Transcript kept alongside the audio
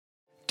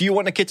Do you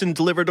want a kitten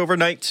delivered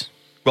overnight?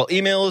 Well,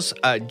 email us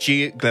at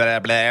blah, blah,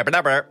 blah,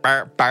 blah,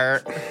 blah, blah.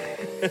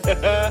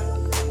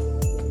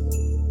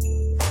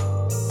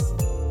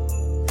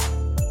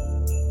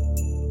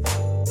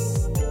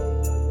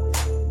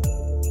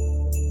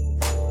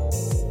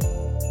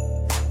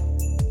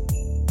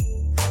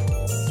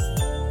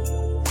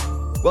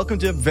 Welcome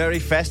to a very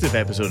festive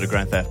episode of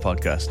Grand Theft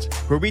Podcast,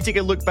 where we take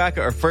a look back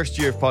at our first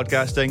year of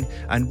podcasting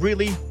and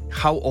really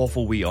how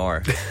awful we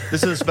are.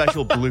 This is a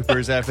special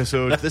bloopers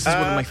episode. This is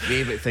one of my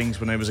favourite things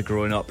when I was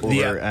growing up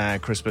over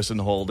Christmas and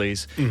the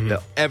holidays. Mm-hmm.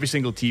 That every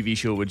single TV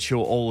show would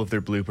show all of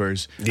their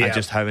bloopers and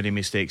just how many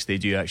mistakes they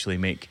do actually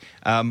make.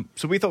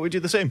 So we thought we'd do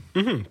the same.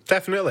 Mm-hmm,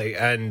 definitely.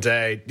 And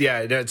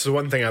it's the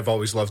one thing I've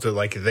always loved at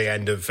like the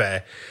end of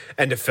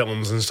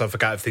films and stuff like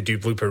that. If they do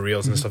blooper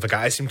reels and stuff like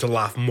that, I seem to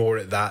laugh more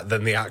at that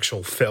than the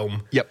actual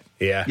film. Yep.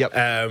 Yeah. Yep.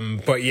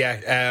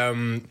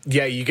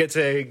 You get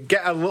to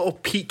get a little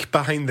peek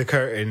behind the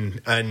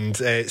curtain and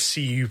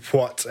see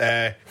what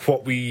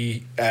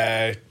we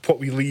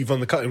leave on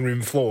the cutting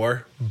room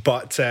floor.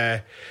 But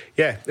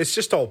it's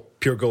just all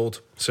pure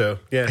gold. So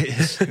yeah. It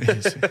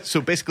is.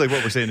 So basically,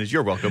 what we're saying is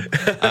you're welcome.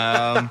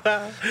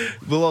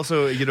 We'll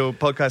also,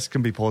 podcasts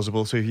can be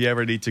pausable. So if you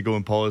ever need to go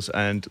and pause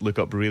and look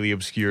up really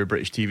obscure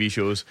British TV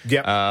shows,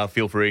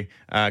 feel free,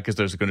 because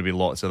there's going to be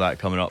lots of that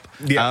coming up.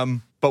 Yeah.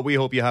 But we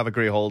hope you have a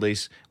great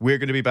holidays. We're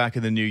going to be back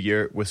in the new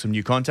year with some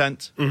new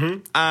content. Mm-hmm.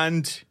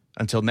 And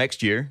until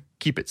next year,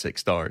 keep it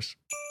 6 stars.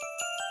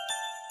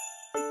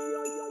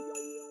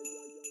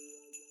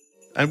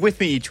 And with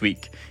me each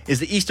week is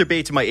the Easter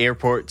Bay to my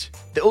airport,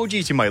 the OG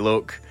to my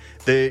loc,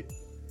 the...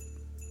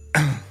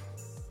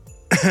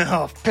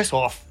 oh, piss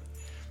off.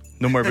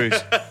 No more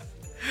booze.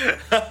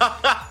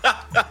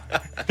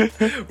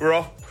 We're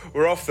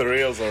off the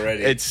rails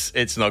already.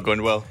 It's not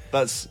going well.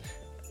 That's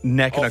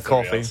neck and a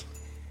coffee. Rails.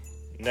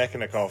 Neck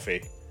and a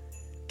coffee.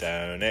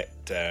 Down it,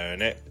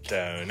 down it,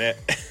 down it.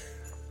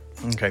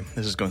 Okay,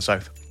 this is going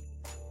south.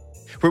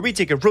 Where we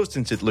take a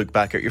rose-tinted look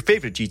back at your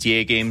favourite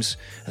GTA games,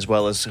 as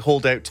well as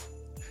holding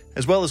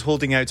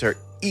out our...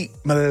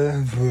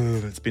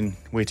 It's been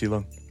way too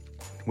long.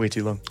 Way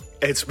too long.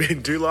 It's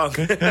been too long.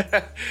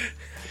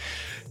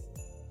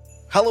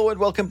 Hello and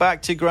welcome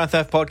back to Grand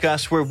Theft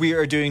Podcast, where we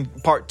are doing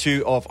part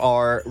 2 of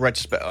our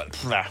retrospect.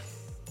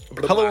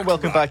 Hello and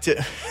welcome back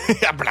to...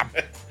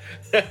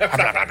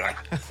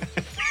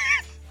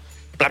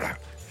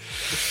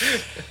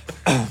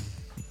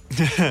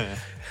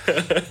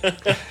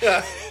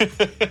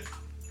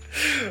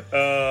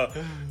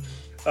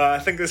 I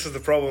think this is the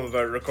problem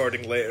about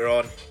recording later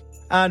on.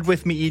 And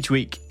with me each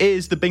week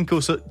is the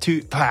Binko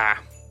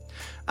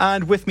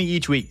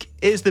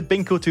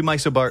to my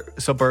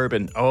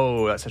suburban.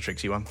 Oh, that's a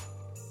tricksy one.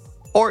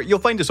 Or you'll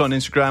find us on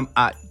Instagram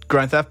at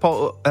Grand Theft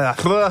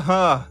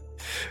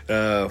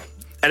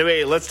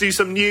Anyway, let's do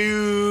some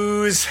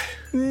news.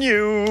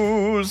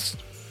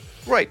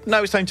 Right,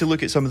 now it's time to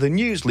look at some of the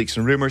news, leaks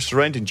and rumours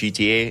surrounding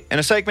GTA in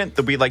a segment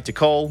that we like to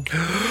call...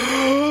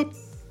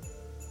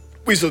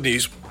 Weasel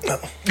News.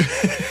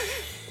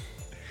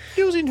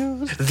 Newsy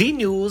news. The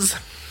news.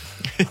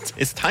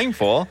 It's time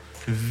for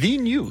the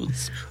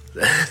news.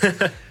 Weasel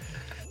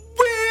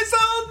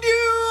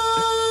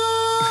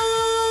News!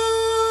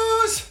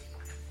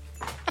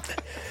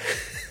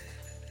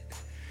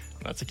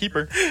 That's a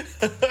keeper.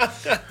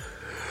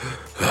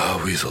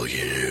 Weasel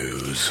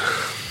News.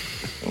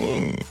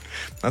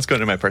 That's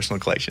going to my personal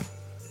collection.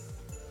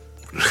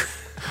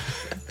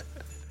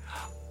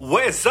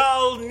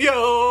 Weasel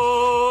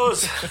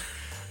News!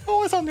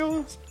 Weasel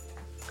News.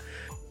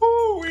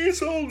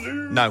 Weasel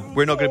News. No,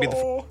 we're not going to be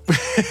the...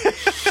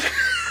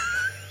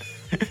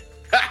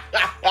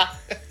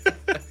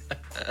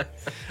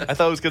 I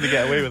thought I was going to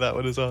get away with that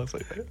one as well. I was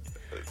like,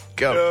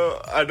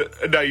 go.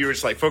 No, you were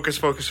just like, focus.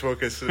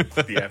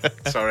 Yeah,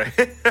 sorry.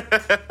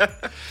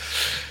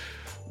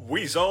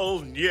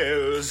 Weasel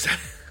News.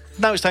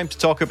 Now it's time to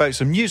talk about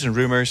some news and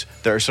rumours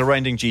that are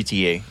surrounding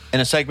GTA in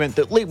a segment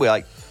that we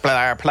like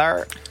blah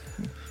blah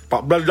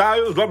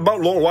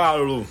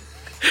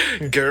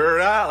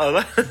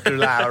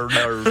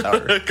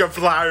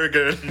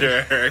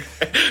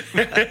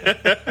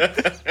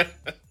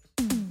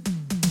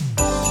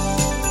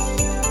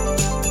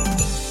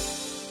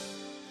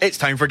It's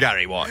time for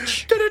Gary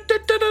Watch.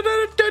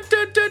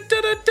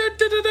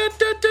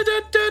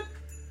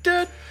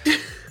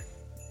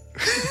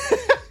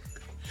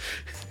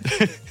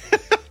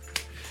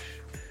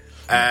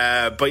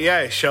 But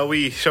yeah, shall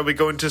we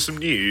go into some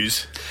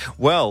news?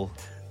 Well,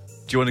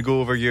 do you want to go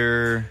over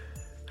your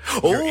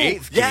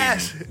eighth game?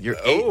 Yes, your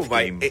eighth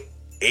game. My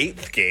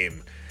eighth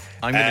game.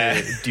 I'm going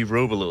to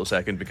derobe a little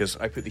second because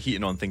I put the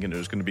heating on thinking it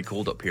was going to be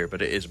cold up here,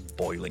 but it is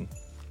boiling.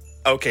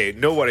 Okay,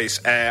 no worries.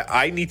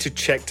 I need to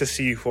check to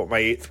see what my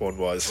eighth one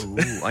was. Ooh,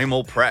 I'm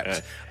all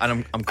prepped,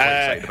 and I'm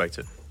quite excited about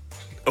it.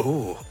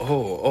 Oh,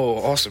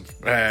 awesome.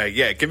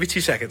 Yeah, give me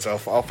 2 seconds.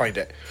 I'll find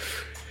it.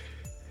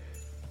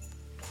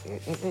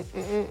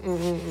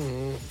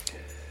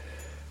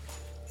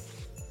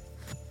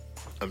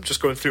 I'm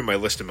just going through my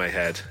list in my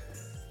head.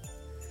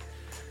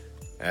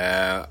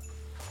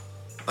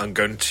 I'm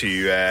going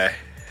to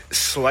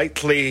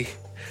slightly...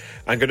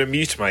 I'm going to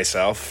mute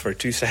myself for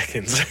 2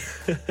 seconds.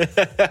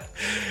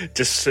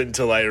 Just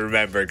until I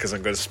remember, because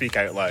I'm going to speak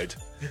out loud.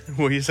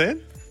 What are you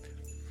saying?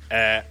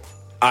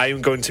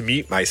 I'm going to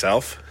mute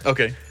myself.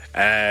 Okay.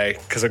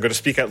 Because I'm going to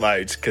speak out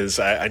loud, because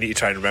I need to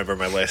try and remember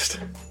my list.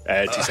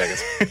 2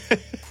 seconds.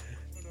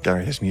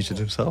 Gary has muted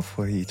himself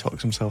where he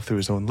talks himself through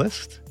his own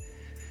list.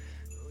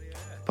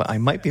 But I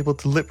might be able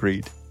to lip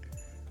read.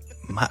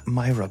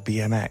 Myra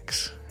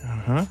BMX.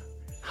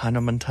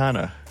 Hannah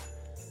Montana.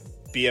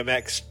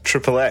 BMX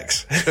Triple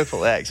X.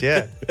 Triple X,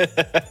 yeah.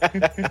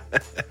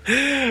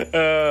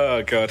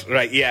 Oh god.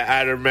 Right, yeah,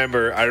 I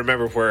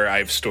remember where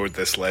I've stored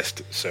this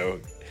list, so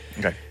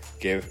Okay.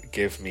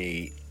 give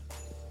me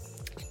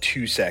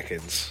 2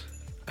 seconds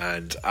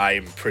and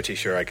I'm pretty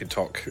sure I can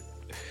talk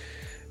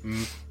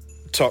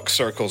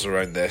circles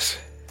around this.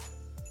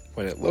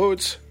 When it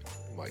loads.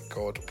 Oh my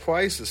god,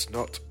 why is this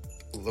not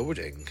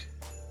loading?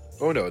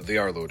 Oh no, they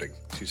are loading.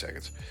 2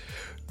 seconds.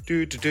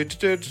 Do do do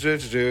do do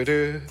do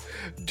do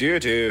do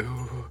do.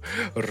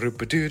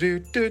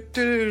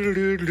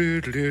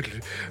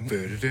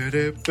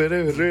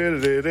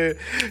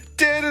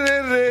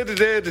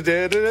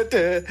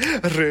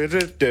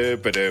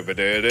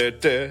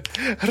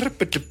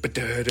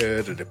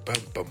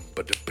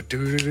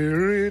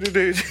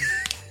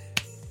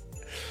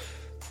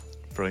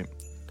 Brilliant.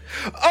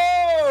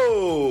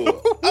 Oh,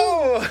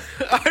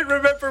 I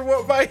remember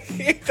what my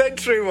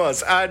entry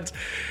was, and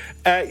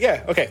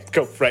yeah, okay,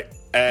 cool, right.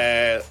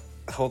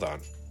 Hold on,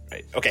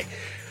 right, okay,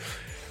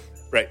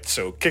 right.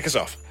 So kick us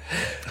off.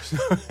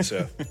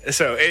 so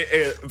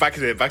back to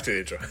the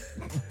intro.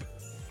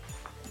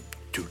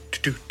 Do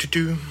do do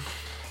do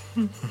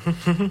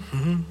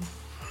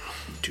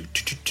do do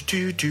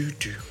do do do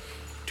do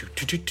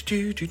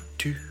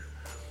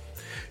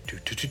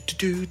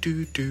do do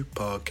do do.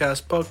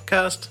 Podcast.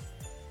 Podcast.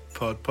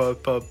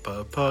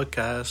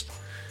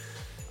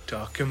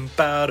 Talking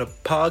about a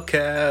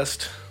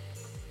podcast.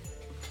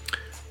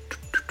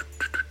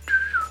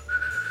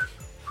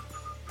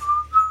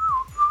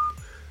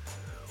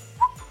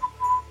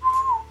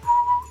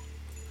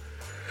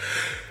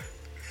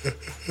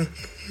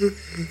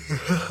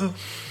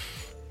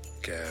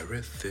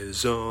 Gareth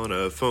is on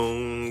a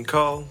phone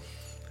call.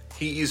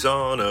 He's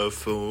on a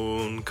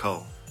phone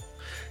call.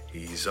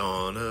 He's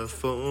on a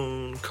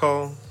phone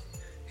call.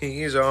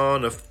 He's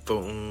on a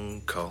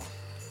phone call.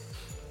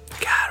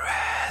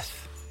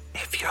 Gareth,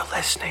 if you're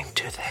listening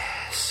to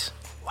this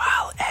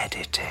while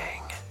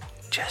editing,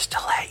 just to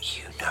let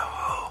you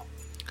know,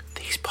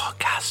 these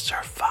podcasts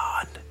are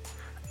fun.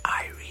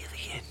 I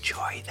really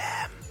enjoy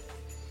them.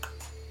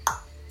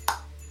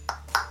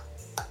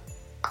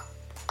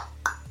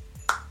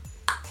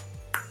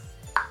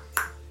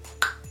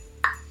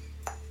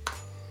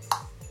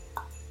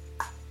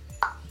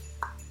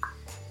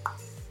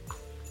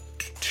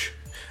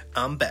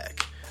 I'm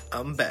back.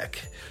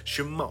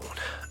 Shimon,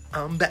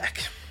 I'm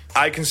back.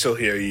 I can still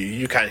hear you.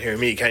 You can't hear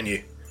me, can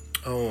you?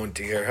 Oh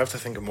dear, I have to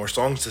think of more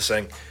songs to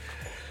sing.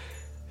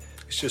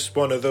 It's just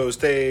one of those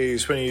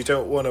days when you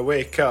don't want to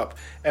wake up.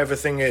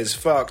 Everything is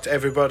fucked.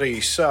 Everybody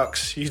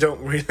sucks. You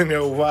don't really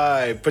know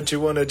why, but you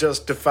want to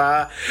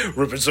justify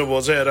ripping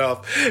someone's head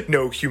off.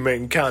 No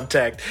human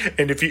contact.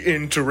 And if you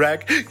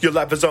interact, your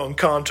life is on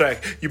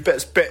contract. Your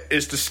best bet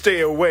is to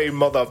stay away,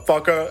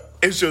 motherfucker.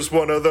 It's just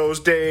one of those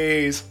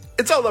days.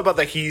 It's all about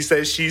the he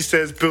says, she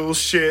says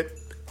bullshit.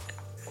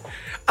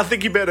 I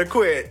think you better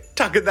quit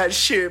talking that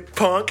shit,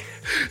 punk.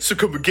 So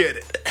come and get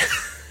it.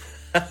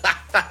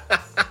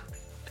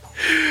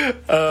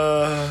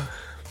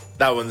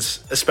 That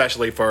one's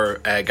especially for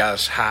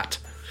Gareth's hat.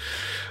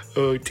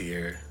 Oh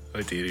dear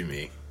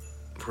me.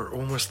 We're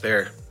almost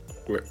there.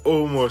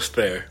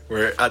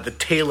 We're at the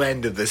tail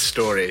end of this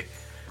story.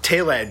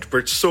 Tail end,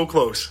 we're so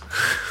close.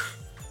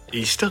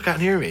 You still can't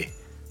hear me.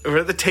 We're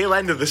at the tail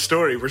end of the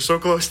story. We're so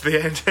close to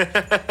the end.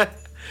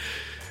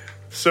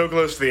 So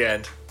close to the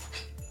end.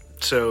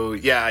 So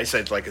yeah, I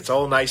said like it's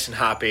all nice and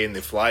happy and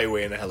they fly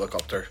away in a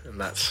helicopter and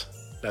that's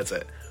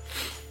it.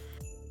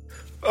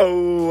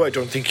 Oh, I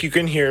don't think you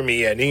can hear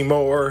me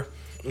anymore.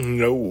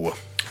 No.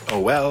 Oh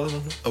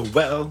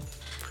well.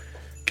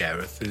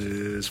 Gareth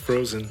is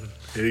frozen.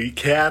 He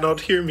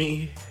cannot hear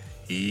me.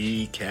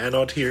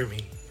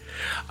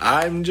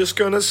 I'm just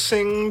gonna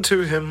sing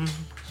to him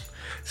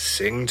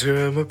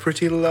a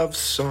pretty love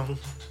song.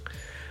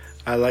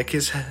 I like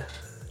his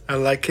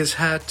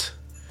hat.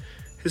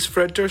 His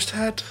Fred Durst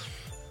hat.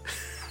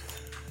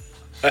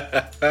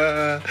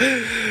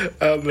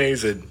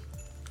 Amazing.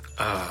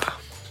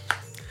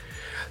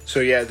 So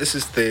yeah, this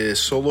is the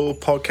solo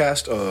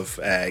podcast of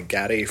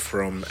Gary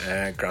from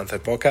Grand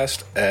Theft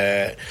Podcast.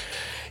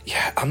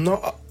 Yeah,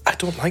 I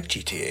don't like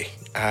GTA.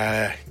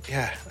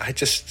 Yeah,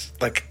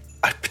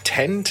 I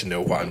pretend to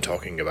know what I'm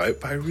talking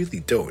about, but I really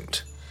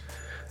don't.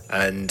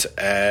 And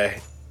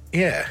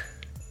yeah,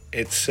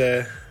 it's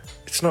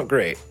not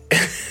great.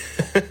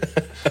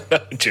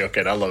 I'm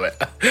joking. I love it.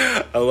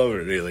 I love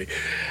it really.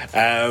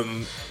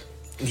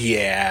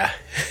 Yeah.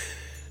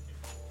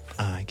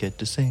 I get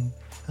to sing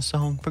a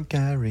song for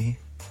Gary.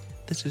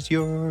 this is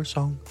your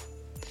song.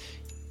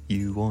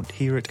 You won't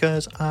hear it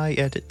because I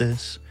edit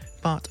this,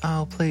 but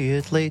I'll play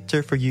it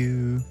later for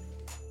you.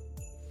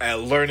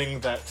 Learning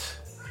that...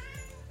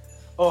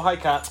 Oh, hi,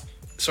 cat.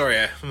 Sorry,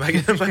 my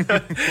cat came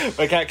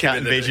Cat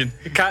in. invasion.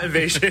 Cat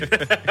invasion.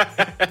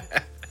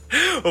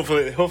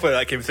 Hopefully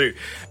that came through.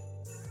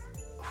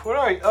 Where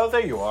are you? Oh,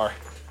 there you are.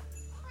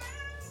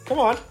 Come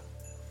on.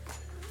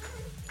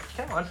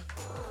 Come on.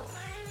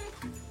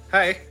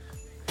 Hi.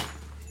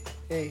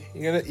 Hey,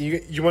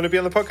 you want to be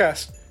on the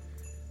podcast?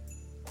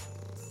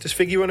 Does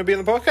Figgy want to be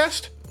on the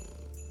podcast?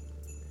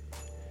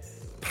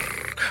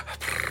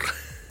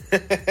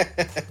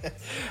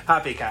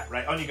 Happy cat,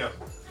 right? On you go.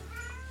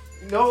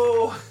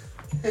 No,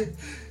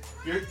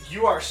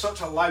 you are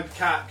such a loud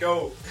cat.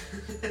 Go,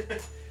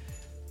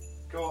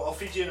 go. I'll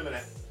feed you in a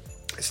minute.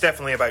 It's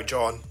definitely about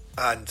John,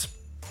 and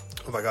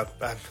oh my god,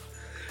 man,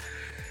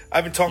 I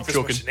haven't talked this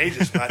much in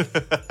ages, man.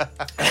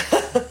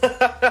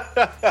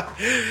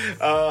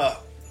 I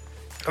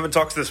haven't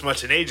talked this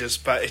much in ages,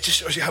 but it just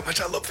shows you how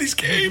much I love these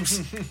games.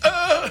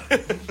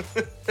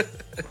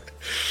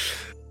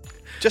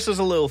 Just as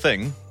a little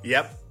thing,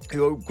 Yep.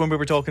 when we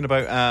were talking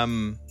about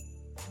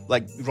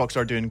like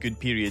Rockstar doing good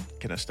period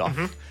kind of stuff,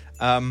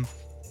 I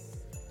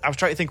was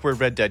trying to think where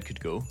Red Dead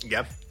could go.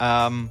 Yep.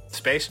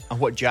 Space. And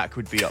what Jack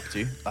would be up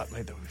to. That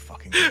would be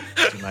fucking good.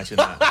 Could you imagine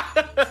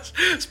that?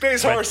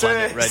 Space Red horses.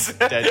 Planet, Red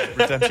Dead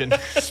Redemption.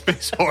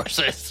 Space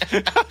horses.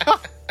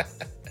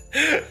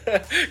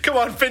 Come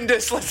on,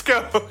 Findus, let's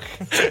go.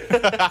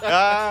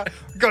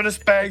 Go to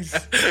space.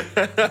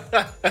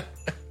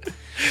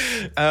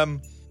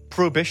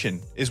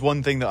 Prohibition is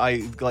one thing that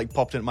I like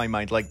popped into my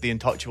mind, like the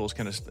Untouchables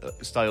kind of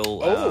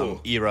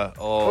style era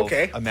of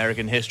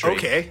American history.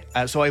 Okay.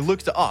 So I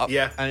looked it up,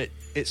 Yeah. and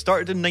it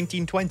started in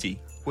 1920,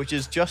 which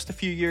is just a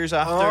few years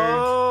after.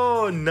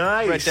 Oh,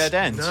 nice. Red Dead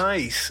ends.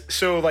 Nice.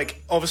 So,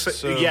 like, obviously,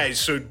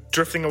 so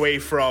drifting away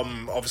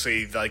from,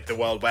 obviously, like, the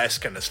Wild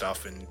West kind of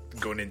stuff and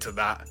going into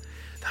that.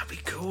 That'd be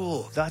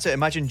cool. That's it.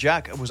 Imagine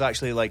Jack was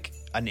actually like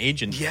an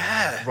agent,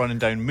 running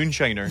down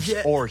moonshiners,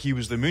 or he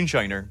was the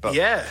moonshiner. But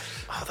oh,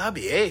 that'd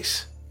be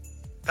ace.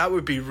 That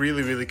would be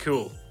really, really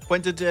cool.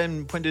 When did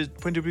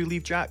we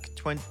leave Jack?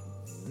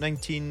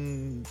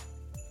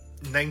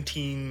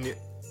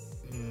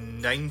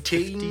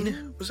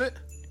 1919 was it?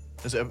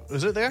 Was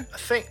it there? I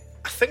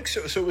think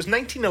so. So it was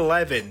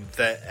 1911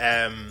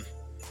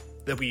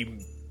 that we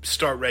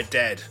start Red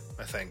Dead.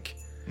 I think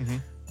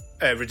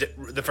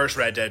the first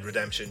Red Dead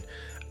Redemption,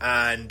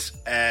 and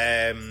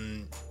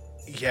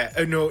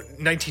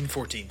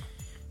 1914.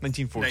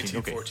 1914.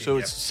 Okay, so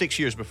it's 6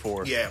 years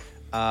before. Yeah.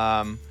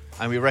 And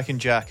we reckon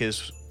Jack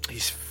is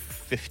He's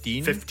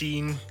 15.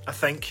 15, I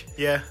think.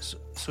 Yeah. So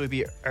he'd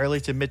be early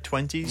to mid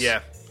 20s.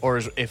 Yeah. Or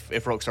if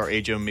Rockstar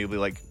age him, maybe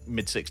like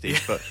mid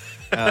 60s. But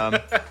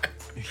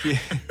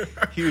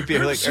he would be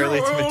like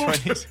early to mid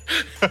 20s.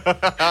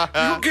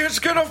 You kids,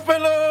 get off my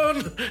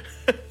lawn.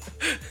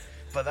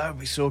 But that would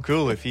be so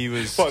cool if he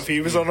was. What if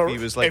he was on a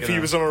was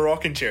on a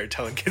rocking chair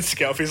telling kids to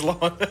get off his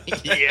lawn?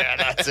 Yeah,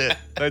 that's it.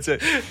 That's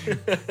it.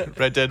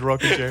 Red Dead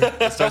rocking chair.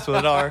 It starts with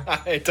an R.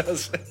 It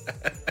does.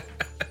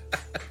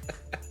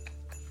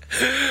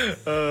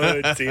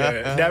 Oh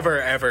dear! Never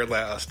ever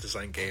let us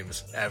design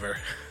games ever.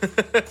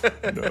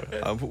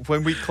 No.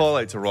 When we call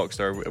out to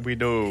Rockstar, we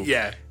know.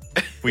 Yeah.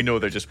 We know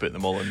they're just putting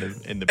them all in the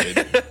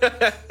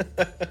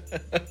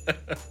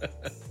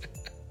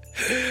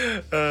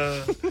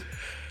bin.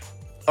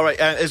 All right,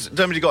 has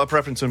somebody got a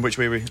preference on which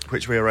way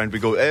around we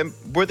go? They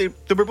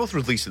were both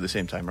released at the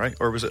same time, right?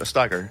 Or was it a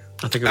stagger?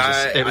 I think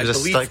it was a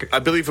stagger. I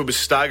believe it was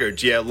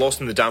staggered. Yeah, Lost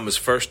in the Dam was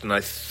first, and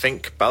I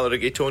think Ballad of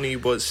Gay Tony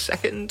was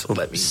second.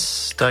 Let me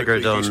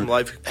staggered on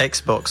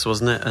Xbox,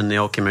 wasn't it? And they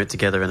all came out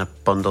together in a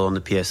bundle on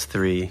the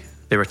PS3.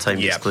 They were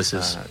timed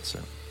exclusives.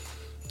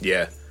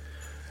 Yeah.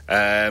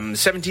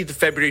 17th of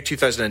February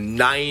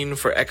 2009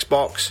 for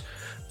Xbox,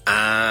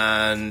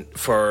 and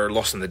for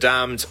Lost in the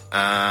Damned,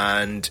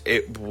 and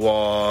it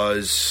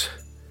was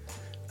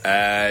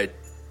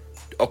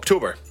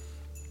October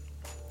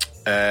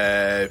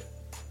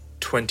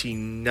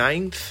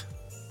 29th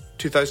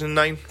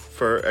 2009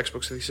 for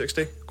Xbox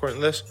 360, according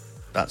to this.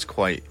 That's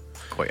quite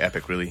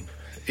epic, really.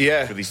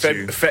 Yeah, for these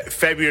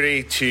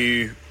February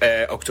to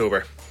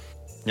October.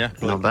 Yeah,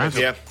 not bad.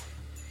 Yeah,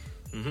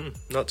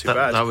 not too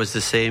bad. That was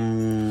the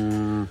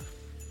same.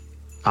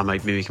 I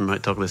might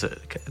talk about this.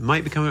 It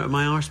might be coming out of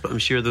my arse, but I'm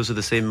sure those are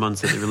the same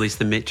months that they released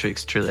the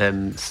Matrix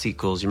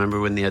sequels. You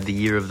remember when they had the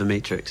Year of the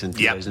Matrix in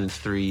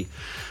 2003?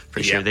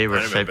 Pretty sure they were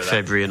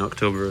February and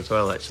October as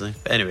well, actually.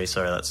 But anyway,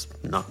 sorry, that's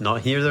not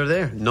here or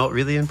there. Not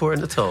really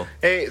important at all.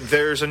 Hey,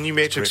 there's a new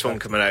Matrix film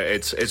coming out.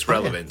 It's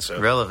relevant. Yeah. So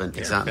relevant,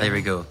 exactly. There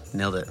we go.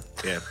 Nailed it.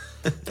 Yeah.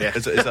 Yeah.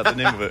 Is that the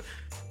name of it?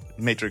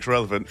 Matrix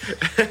Relevant.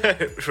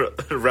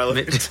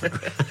 Relevant.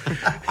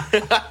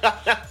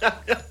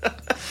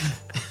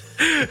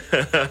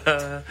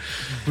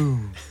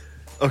 Boom.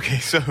 Okay,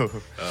 so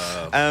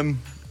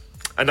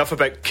enough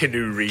about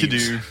Keanu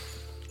Reeves.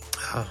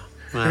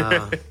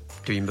 Keanu.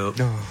 Dreamboat.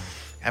 No.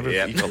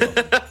 You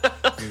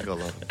gotta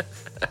love him.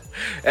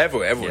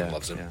 Everyone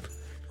loves him. Yeah.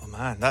 Oh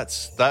man,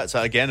 that's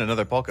again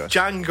another podcast.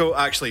 Django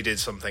actually did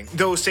something.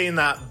 Though saying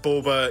that,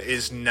 Boba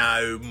is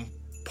now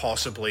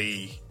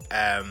possibly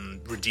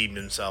redeemed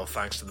himself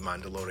thanks to the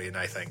Mandalorian,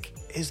 I think.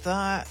 Is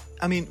that?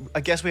 I mean,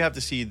 I guess we have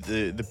to see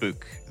the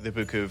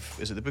book of.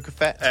 Is it the Book of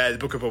Fett? The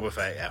Book of Boba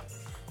Fett, yeah.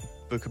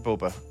 Book of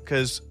Boba,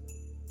 because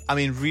I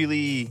mean,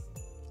 really,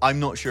 I'm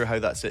not sure how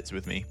that sits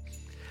with me.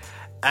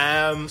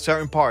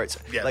 Certain parts,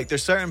 like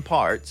there's certain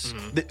parts.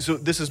 So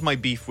this is my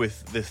beef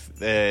with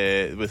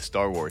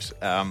Star Wars.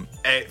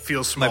 It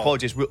feels small. My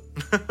apologies.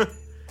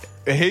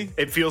 Hey?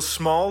 It feels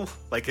small,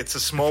 like it's a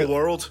small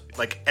world,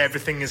 like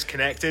everything is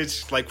connected,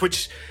 like,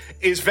 which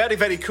is very,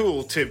 very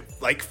cool to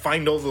like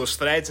find all those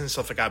threads and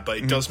stuff like that. But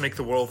it does make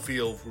the world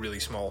feel really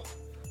small.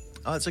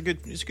 Oh, it's a good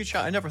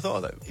shot. I never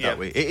thought of that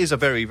way. It is a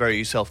very,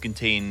 very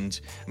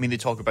self-contained. I mean, they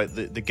talk about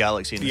the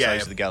galaxy and the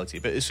size of the galaxy,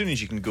 but as soon as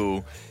you can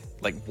go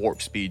like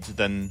warp speed,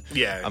 then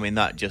I mean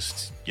that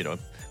just you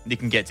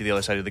can get to the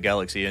other side of the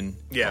galaxy in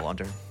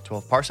under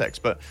 12 parsecs.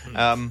 But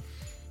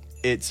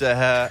it's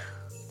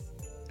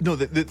no,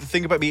 the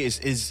thing about me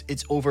is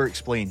it's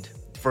over-explained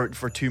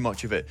for too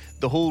much of it.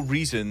 The whole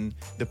reason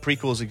the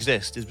prequels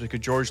exist is because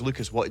George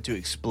Lucas wanted to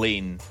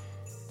explain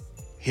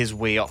his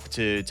way up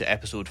to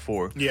episode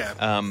 4.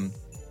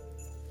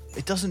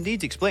 It doesn't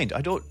need explained.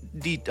 I don't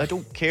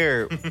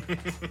care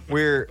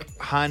where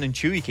Han and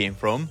Chewie came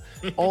from.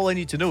 All I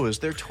need to know is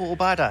they're total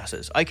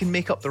badasses. I can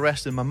make up the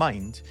rest in my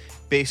mind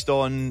based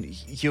on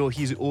he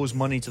owes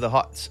money to the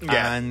Hutts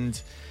and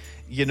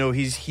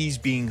he's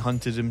being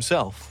hunted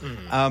himself.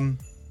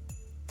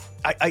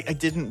 I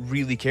didn't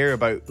really care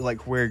about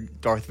like where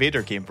Darth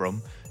Vader came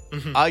from.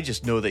 I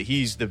just know that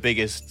he's the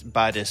biggest,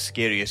 baddest,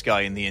 scariest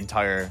guy in the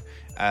entire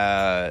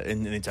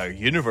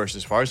universe,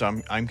 as far as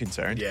I'm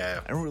concerned.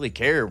 I don't really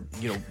care,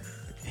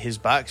 his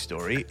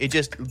backstory. It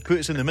just put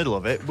us in the middle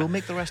of it. We'll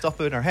make the rest up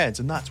in our heads,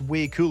 and that's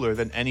way cooler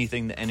than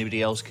anything that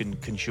anybody else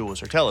can show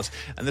us or tell us.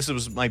 And this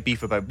was my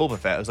beef about Boba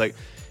Fett. I was like,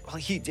 well,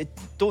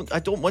 I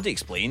don't want it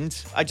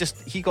explained.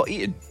 He got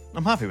eaten.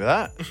 I'm happy with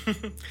that.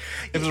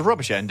 It was a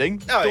rubbish ending.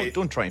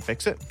 Don't try and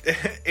fix it.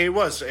 It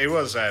was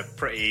a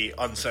pretty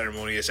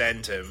unceremonious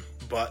end to him,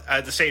 but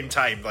at the same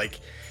time, like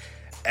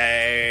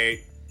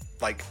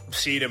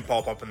seeing him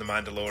pop up in The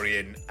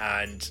Mandalorian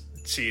and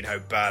seeing how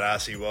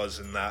badass he was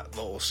in that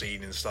little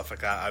scene and stuff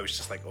like that, I was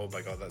just like, oh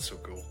my god, that's so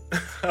cool.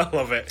 I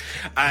love it.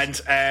 And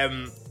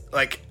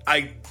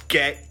I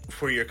get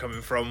where you're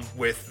coming from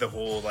with the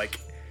whole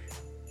like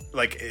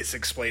it's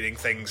explaining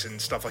things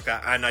and stuff like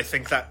that, and I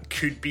think that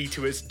could be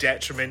to its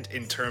detriment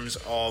in terms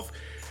of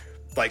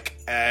like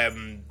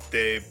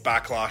the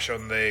backlash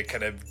on the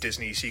kind of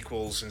Disney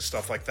sequels and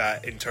stuff like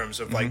that, in terms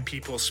of like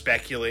people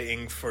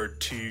speculating for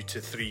 2 to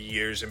 3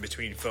 years in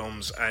between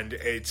films, and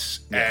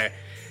it's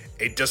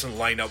it doesn't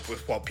line up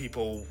with what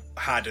people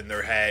had in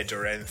their head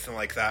or anything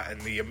like that,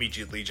 and they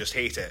immediately just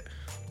hate it.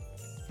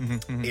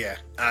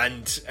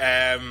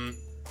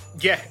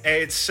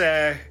 It's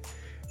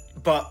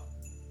but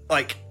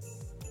like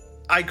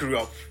I grew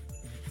up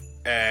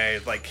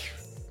like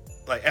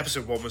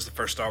episode 1 was the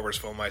first Star Wars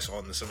film I saw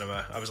in the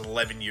cinema. I was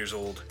 11 years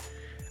old,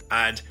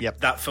 and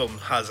that film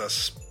has a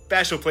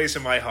special place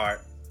in my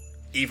heart,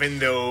 even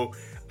though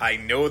I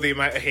know the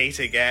amount of hate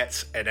it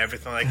gets and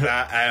everything like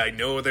that. I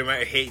know the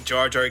amount of hate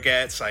Jar Jar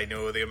gets. I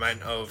know the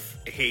amount of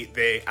hate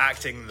the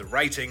acting, the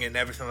writing, and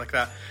everything like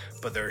that.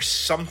 But there's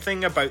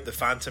something about The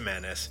Phantom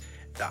Menace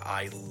that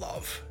I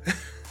love.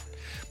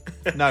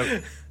 Now,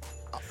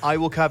 I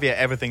will caveat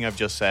everything I've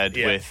just said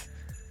with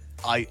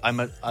I'm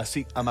a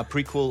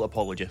prequel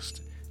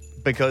apologist,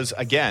 because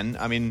again,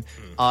 I mean,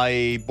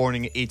 born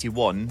in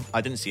 81, I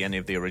didn't see any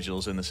of the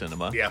originals in the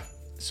cinema.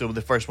 So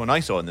the first one I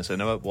saw in the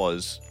cinema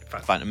was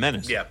Phantom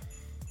Menace.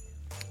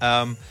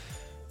 And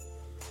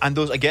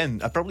those,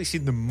 again, I've probably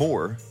seen them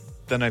more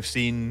than I've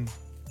seen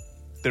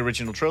the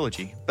original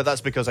trilogy, but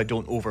that's because I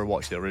don't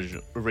overwatch the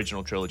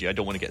original trilogy. I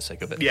don't want to get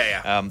sick of it.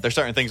 There's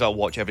certain things I'll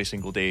watch every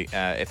single day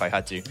if I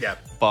had to.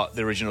 But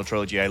the original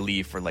trilogy I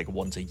leave for like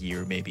once a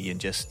year maybe, and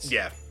just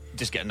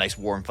get a nice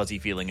warm fuzzy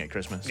feeling at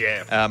Christmas.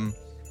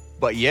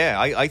 But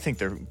I think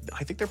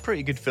they're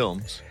pretty good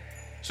films.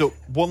 So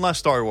one last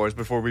Star Wars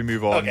before we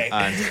move on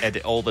and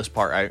edit all this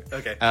part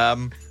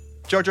out.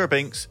 Jar Jar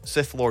Binks,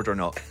 Sith Lord or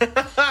not?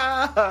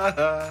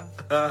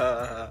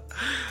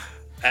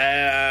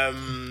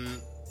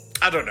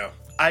 I don't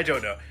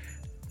know.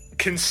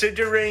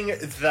 Considering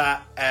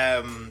that,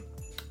 I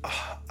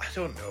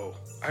don't know.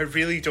 I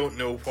really don't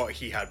know what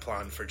he had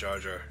planned for Jar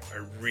Jar. I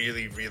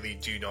really, really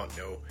do not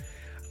know.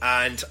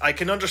 And I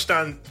can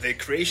understand the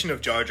creation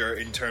of Jar Jar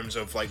in terms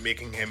of like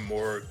making him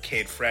more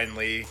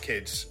kid-friendly,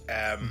 kids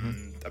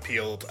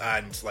appealed,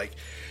 and like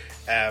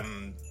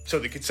so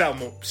they could sell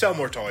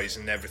more toys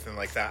and everything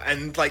like that.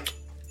 And like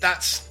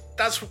that's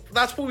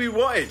what we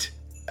wanted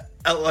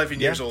at 11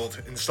 years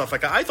old and stuff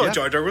like that. I thought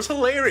Jar Jar was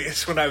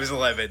hilarious when I was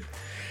 11.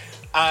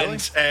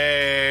 And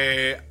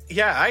I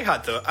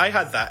had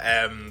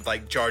that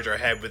like Jar Jar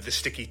head with the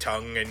sticky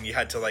tongue, and you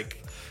had to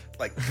like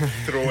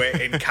throw it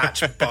and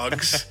catch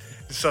bugs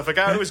and stuff like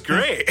that. It was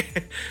great.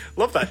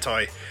 Love that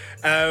toy.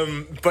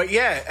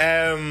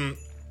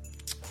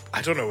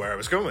 I don't know where I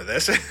was going with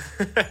this.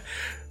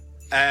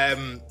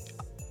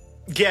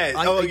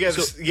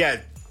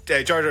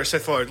 Jar Jar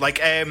Sith Lord. Like,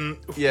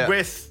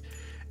 with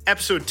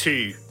episode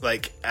 2,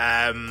 like,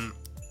 I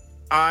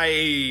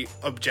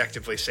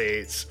objectively say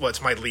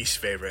it's my least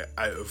favourite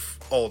out of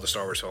all the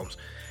Star Wars films.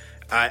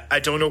 I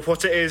don't know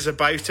what it is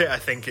about it. I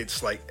think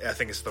it's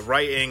the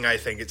writing. I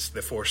think it's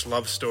the forced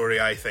love story.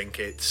 I think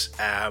it's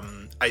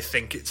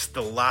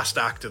the last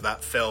act of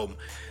that film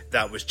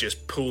that was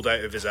just pulled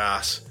out of his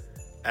ass.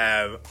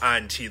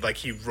 And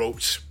he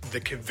wrote the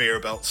conveyor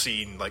belt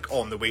scene like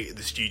on the way to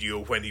the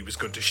studio when he was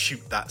going to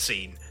shoot that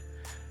scene.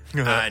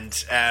 And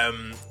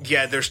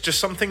there's just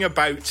something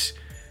about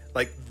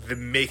like the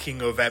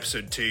making of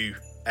episode 2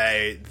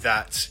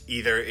 that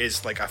either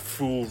is like a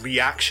full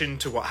reaction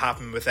to what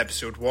happened with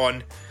episode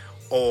 1,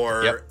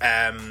 or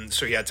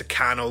so he had to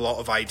can a lot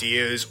of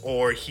ideas,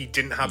 or he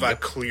didn't have a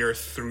clear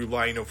through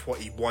line of what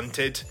he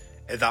wanted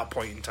at that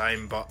point in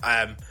time. But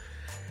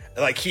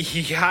like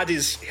he had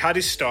his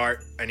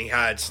start, and he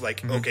had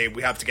like, okay,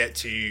 we have to get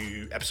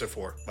to episode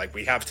 4, like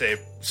we have to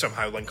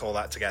somehow link all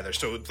that together.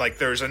 So like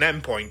there's an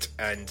end point,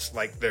 and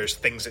like there's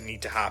things that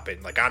need to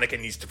happen, like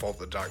Anakin needs to fall to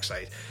the dark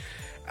side,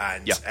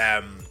 and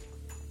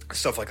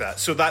stuff like that.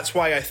 So that's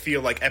why I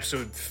feel like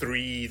episode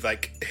 3,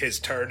 like his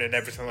turn and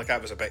everything like that,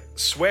 was a bit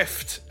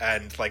swift,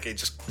 and like it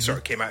just sort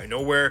of came out of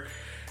nowhere.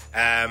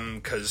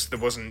 Because there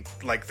was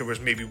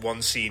maybe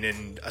one scene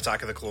in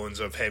Attack of the Clones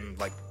of him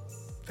like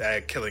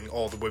killing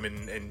all the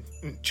women and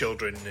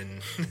children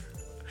and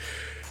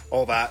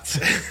all that.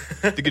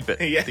 The good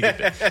bit. Yeah. The good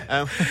bit.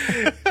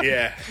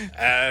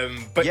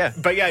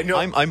 But no,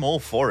 I'm all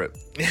for it.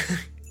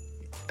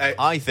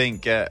 I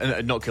think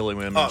not killing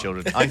women and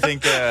children. I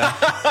think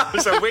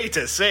there's a way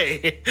to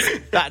say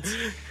that's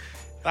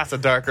a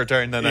darker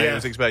turn than I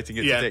was expecting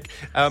it to take.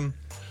 I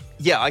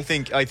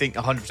think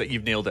 100%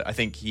 you've nailed it. I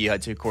think he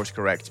had to course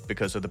correct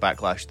because of the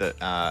backlash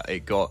that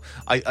it got.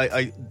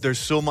 I there's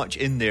so much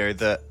in there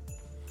that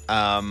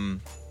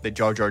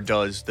Jar Jar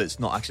does that's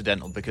not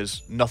accidental,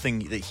 because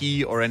nothing that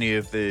he or any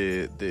of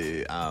the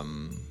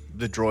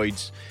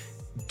droids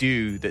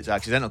do that's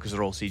accidental, because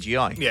they're all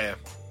CGI. Yeah.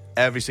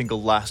 Every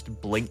single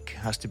last blink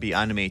has to be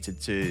animated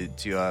to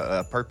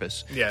a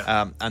purpose.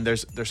 Yeah. And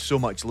there's so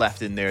much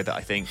left in there that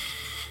I think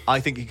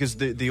because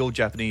the old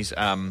Japanese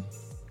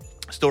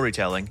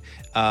storytelling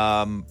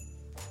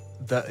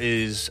that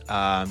is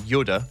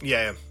Yoda.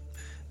 Yeah.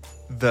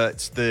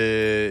 That's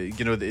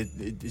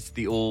it's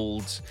the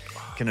old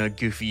kind of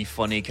goofy,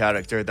 funny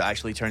character that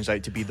actually turns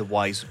out to be the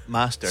wise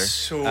master.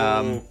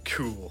 So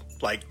cool,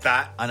 like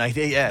that. And I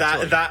think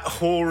that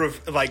whole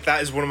like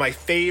that is one of my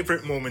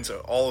favorite moments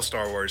of all of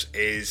Star Wars.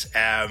 Is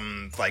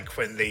like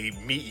when they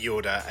meet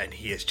Yoda and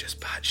he is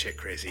just batshit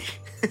crazy.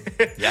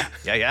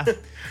 Yeah.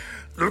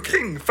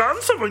 Looking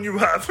fancy when you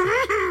have.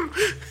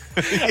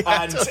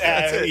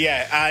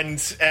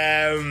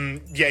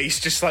 He's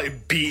just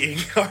like beating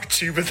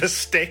R2 with a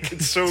stick.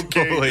 It's so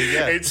good.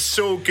 It's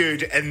so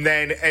good. And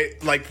then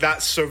like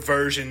that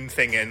subversion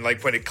thing, and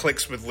like when it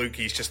clicks with Luke,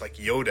 he's just like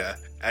Yoda,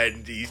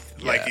 and he's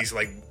like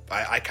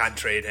I can't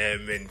trade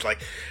him, and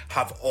like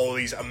have all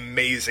these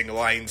amazing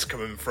lines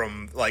coming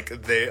from like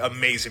the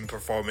amazing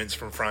performance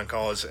from Frank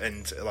Oz,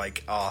 and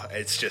like I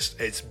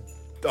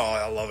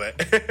love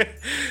it.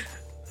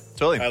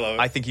 Totally. I love it.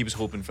 I think he was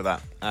hoping for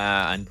that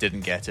and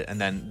didn't get it, and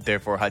then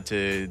therefore had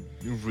to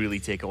really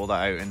take all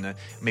that out, and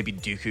maybe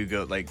Dooku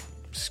got like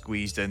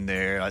squeezed in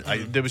there.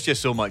 There was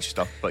just so much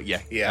stuff, but good.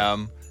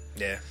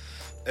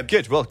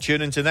 Well,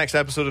 tune into the next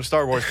episode of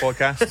Star Wars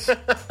Podcast.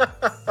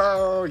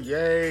 Oh,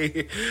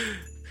 yay.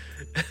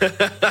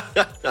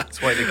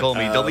 That's why they call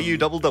me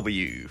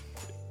WWW.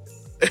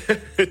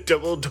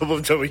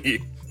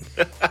 WWW.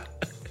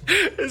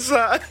 Is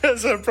that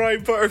a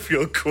Brian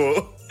Butterfield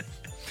quote?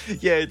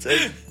 Yeah, it's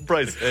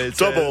Bryce. It's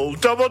double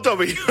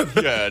W.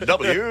 Yeah,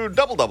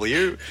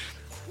 WWW.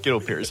 Good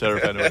old Peter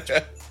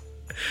Serafinovich.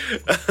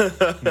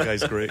 You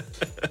guys great.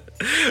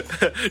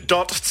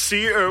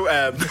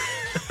 .com.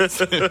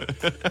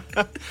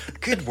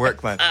 Good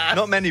work, man.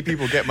 Not many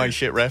people get my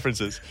shit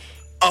references.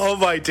 Oh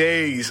my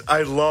days.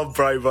 I love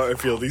Brian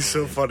Butterfield. He's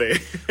so funny.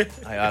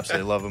 I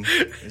absolutely love him.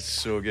 It's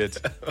so good.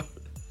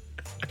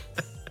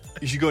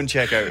 You should go and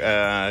check out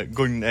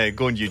go on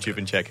YouTube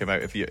and check him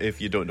out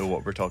if you don't know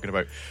what we're talking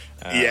about.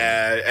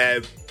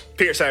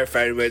 Peter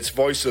Serafinovich,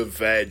 voice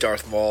of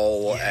Darth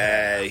Maul.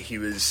 He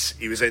was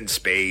in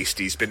Spaced.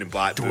 He's been in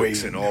Black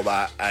Books and all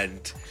that.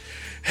 And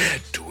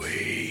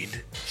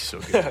Dwayne, he's so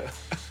good.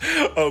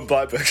 Oh,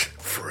 Black Books.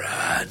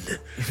 Fran.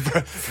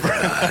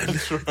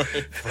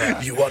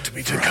 You want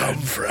me to come,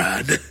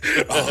 Fran?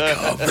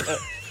 I'll come.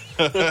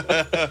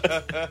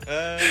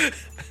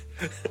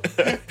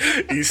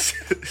 He's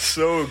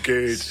so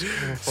good,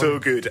 so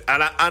good,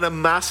 and a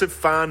massive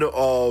fan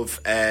of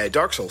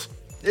Dark Souls.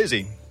 Is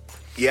he?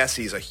 Yes,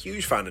 he's a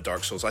huge fan of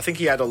Dark Souls. I think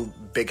he had a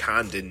big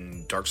hand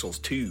in Dark Souls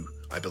 2,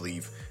 I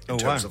believe, in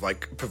terms of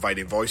like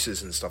providing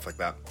voices and stuff like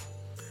that.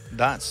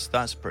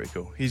 That's pretty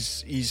cool.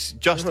 He's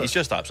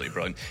just absolutely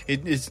brilliant.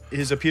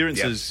 His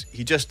appearances,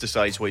 he just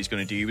decides what he's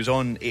going to do. He was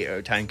on 8 out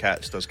of 10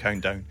 Cats Does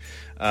Countdown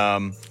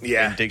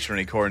in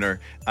Dictionary Corner,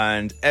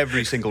 and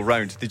every single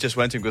round they just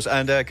went to him and goes,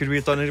 and could we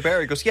have done it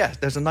better? He goes, yeah,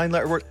 there's a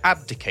 9-letter word,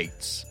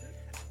 abdicates.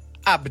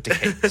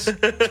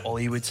 That's all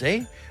he would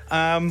say.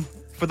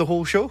 For the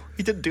whole show,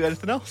 he didn't do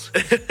anything else.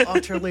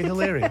 Utterly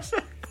hilarious.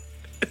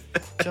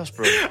 Just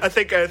brilliant. I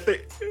think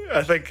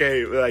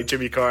like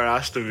Jimmy Carr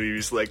asked him, he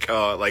was like,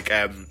 so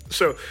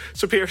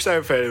Peter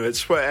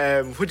Serafinowicz, what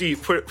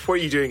are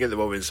you doing at the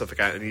moment and stuff like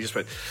that, and he just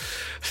went,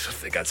 I don't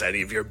think that's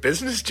any of your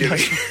business,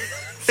 Jimmy.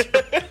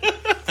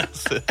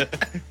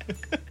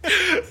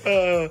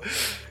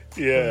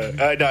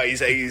 No,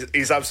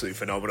 he's absolutely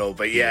phenomenal.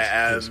 But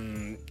yeah.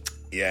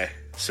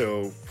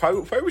 So why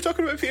are we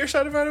talking about Peter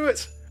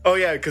Serafinowicz? Oh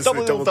yeah, because the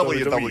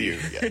WW.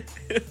 Yeah.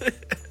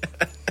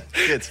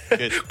 Good.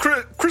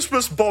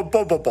 Christmas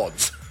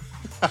bonds.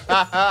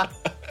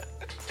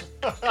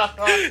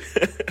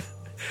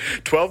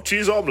 12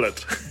 cheese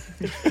omelette.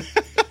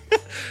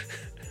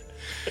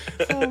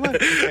 Oh man.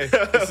 Okay.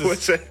 This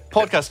is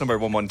podcast number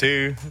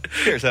 112,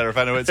 Peter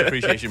Serafinowicz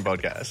Appreciation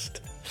Podcast.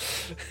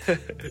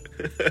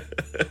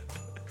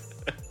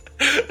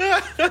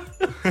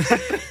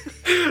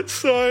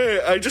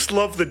 Sorry, I just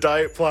love the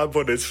diet plan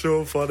one. It's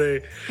so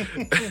funny.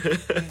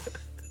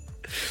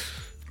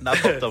 That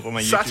popped up on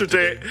my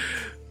YouTube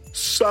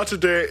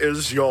Saturday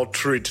is your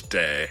treat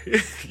day.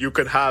 You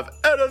can have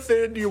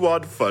anything you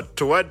want for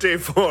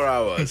 24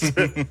 hours.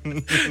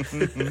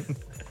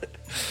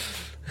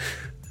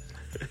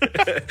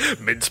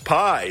 Mince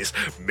pies.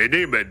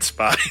 Mini mince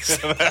pies.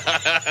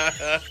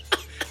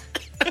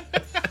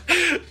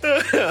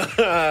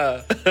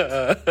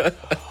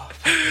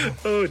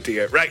 Oh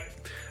dear. Right.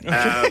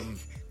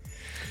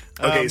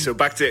 Okay, so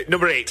back to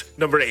number 8.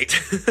 Number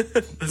 8.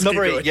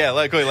 Number 8. Yeah,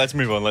 let's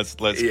move on. Let's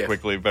very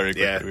quickly move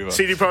on.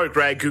 CD Projekt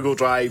Red, Google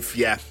Drive.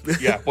 Yeah.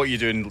 What are you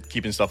doing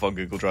keeping stuff on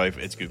Google Drive?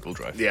 It's Google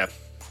Drive. Yeah.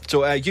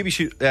 So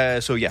Ubisoft.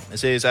 It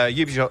says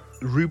Ubisoft.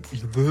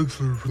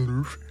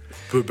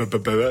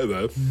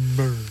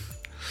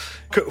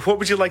 What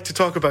would you like to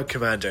talk about,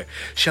 Commander?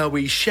 Shall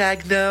we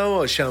shag now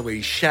or shall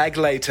we shag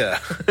later?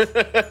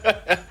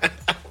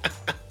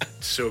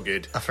 So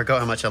good. I forgot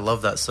how much I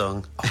love that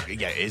song. Oh,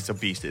 yeah, it's a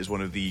beast. It's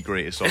one of the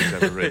greatest songs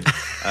ever written.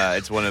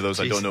 It's one of those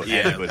I don't know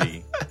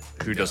anybody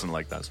who doesn't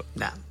like that song.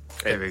 Nah,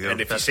 there we go.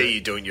 And if you say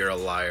you don't, you're a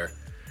liar.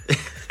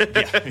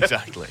 Yeah,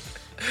 exactly.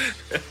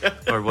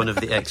 Or one of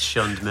the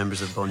ex-shunned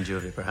members of Bon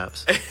Jovi,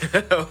 perhaps.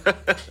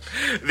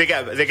 They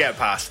get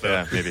past though.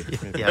 Yeah, maybe.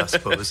 Yeah, I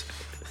suppose.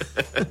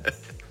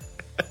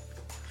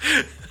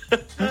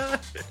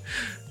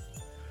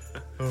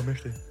 Oh,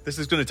 mercy. This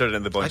is going to turn into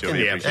the Bon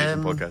Jovi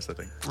Appreciation Podcast, I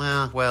think.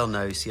 Well,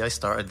 no. See, I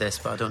started this,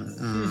 but I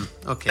don't.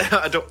 Okay.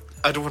 I don't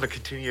want to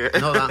continue it.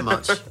 Not that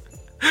much.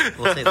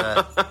 We'll take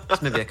that.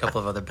 There's maybe a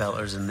couple of other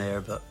belters in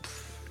there, but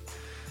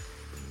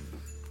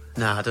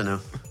nah, I don't know.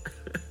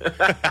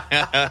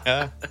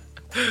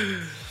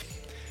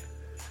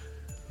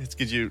 It's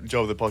good you,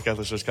 Joe, the podcast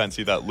listeners can't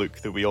see that look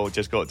that we all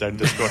just got down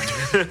Discord.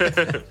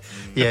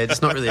 Yeah,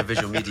 it's not really a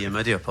visual medium.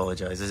 I do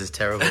apologise. This is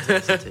terrible to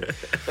listen to.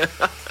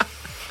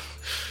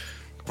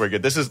 We're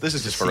good. This is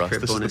just for us.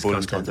 This is the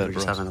bonus content. We're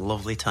just having a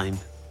lovely time.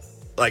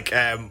 Like,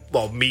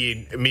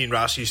 me and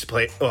Ross used to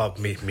play. Well,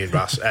 me and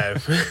Ross.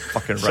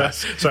 Fucking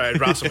Ross. Sorry, I had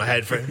Ross on my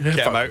head for Get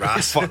him out.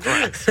 Ross. Fuck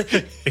Ross.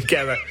 Get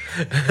him out.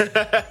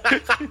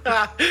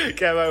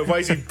 Get him out. Why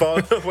is he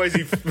bombing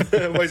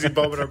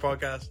our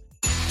podcast?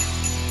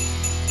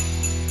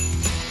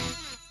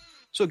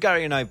 So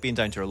Gary and I have been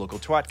down to our local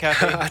twat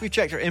cafe. We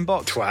checked our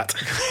inbox. Twat.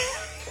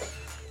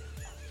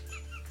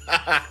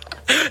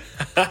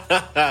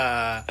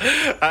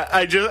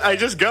 I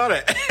just got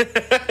it.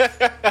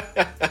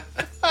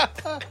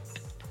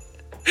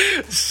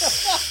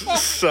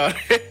 Sorry.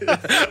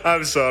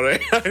 I'm sorry.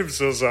 I'm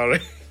so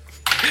sorry.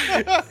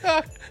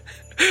 I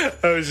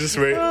was just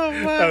waiting.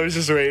 I was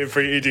just waiting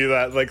for you to do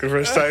that like the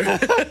first time.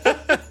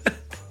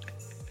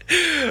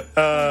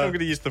 I'm going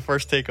to use the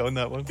first take on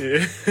that one.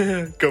 Yeah.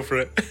 Go for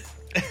it.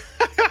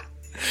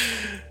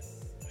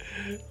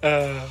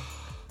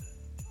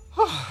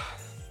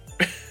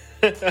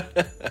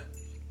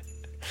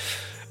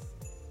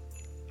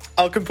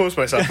 I'll compose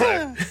myself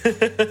now.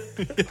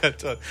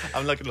 Yeah,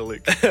 I'm not going to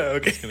look. Okay.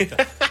 I'm just going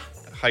to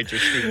hide your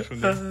screen from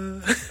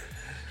there.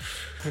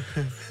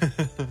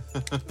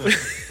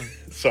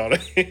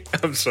 Sorry.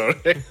 I'm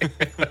sorry.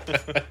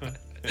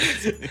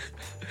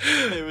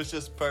 It was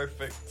just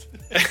perfect.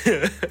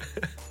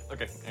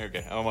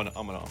 Okay. I'm on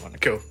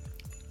it. Cool.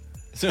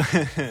 So,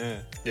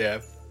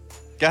 yeah.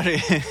 Gary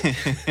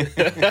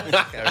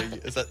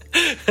is a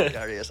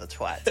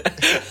twat.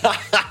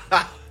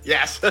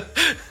 Yes.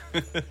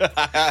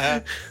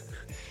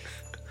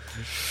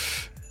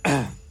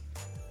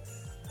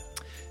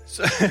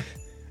 So,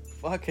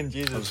 fucking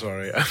Jesus. I'm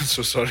sorry. I'm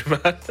so sorry,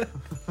 man.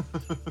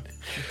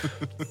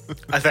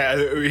 I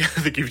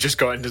think you've just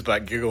got into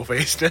that Google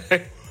face now.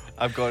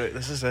 I've got it.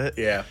 This is it.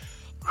 Yeah.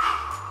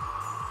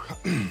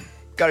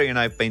 Gary and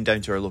I have been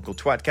down to our local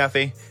twat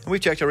cafe, and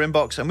we've checked our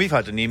inbox, and we've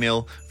had an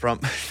email from...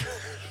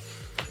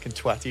 fucking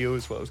Twatio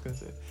is what I was going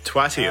to say.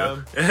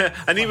 Twatio.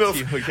 An email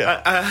from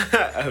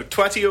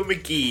Twatio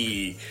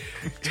McGee.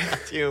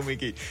 Twatio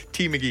McGee.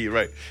 T McGee,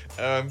 right.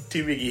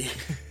 T McGee.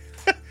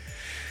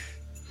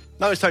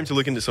 Now it's time to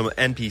look into some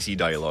NPC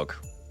dialogue.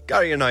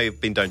 Gary and I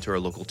have been down to our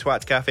local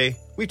twat cafe.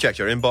 We've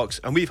checked our inbox,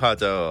 and we've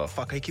had a...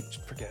 Fuck, I keep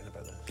forgetting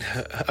about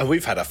that. And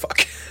we've had a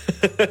fuck.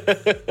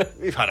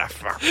 We've had a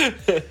fuck.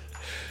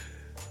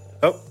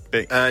 Oh,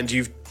 Big. and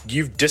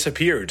you've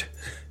disappeared.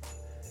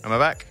 Am I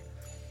back?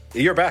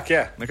 You're back,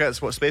 yeah. Okay,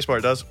 that's what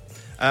Spacebar does.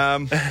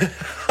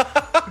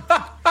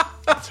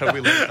 That's how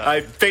we learn that.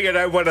 I figured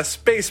out what a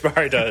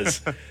spacebar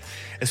does.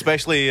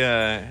 Especially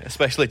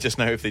just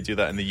now, if they do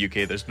that in the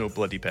UK, there's no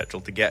bloody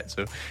petrol to get.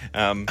 So,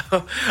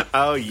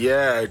 Oh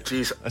yeah,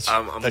 jeez.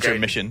 That's your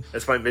mission.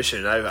 It's my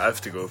mission. I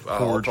have to go. I'll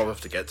Forge. probably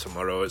have to get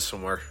tomorrow. It's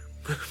somewhere.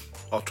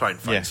 I'll try and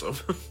find Yeah. some.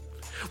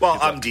 Well,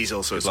 I'm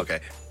diesel, so it's okay.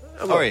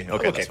 oh, yeah,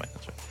 okay, that's fine.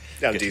 That's fine.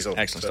 Yeah, I'm Good. diesel.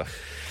 Excellent so. stuff.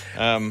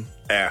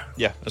 Yeah.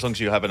 Yeah, as long as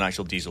you have an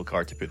actual diesel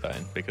car to put that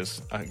in, because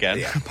again,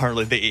 Yeah.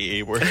 apparently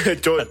the AA were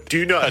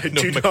do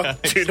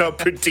not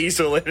put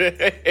diesel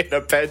in a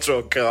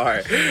petrol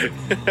car.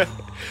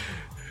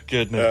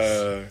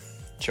 goodness.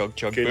 Chug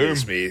chug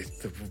Goodness boom. me,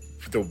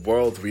 the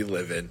world we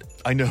live in.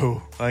 I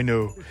know.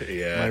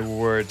 Yeah. My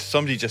word.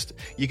 Somebody just,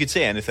 you could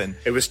say anything.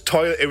 It was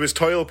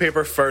toilet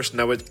paper first.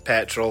 Now it's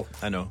petrol.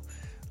 I know.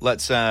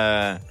 Let's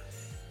cause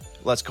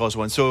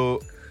one.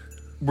 So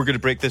we're going to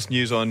break this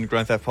news on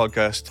Grand Theft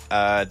Podcast.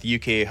 The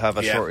UK have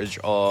a Yeah. shortage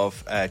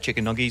of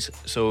chicken nuggies.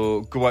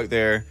 So go out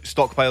there,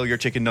 stockpile your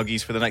chicken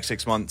nuggies for the next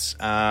 6 months.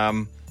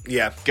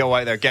 Yeah, Go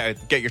out there,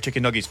 get your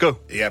chicken nuggies. Go.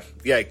 yeah.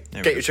 we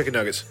Get go. your chicken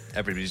nuggets.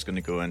 Everybody's going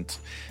to go and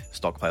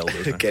stockpile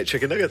those. now. Get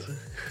chicken nuggets.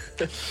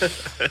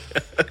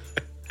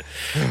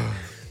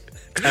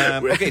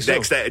 Okay, so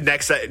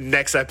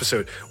next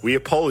episode, we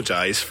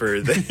apologise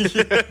for the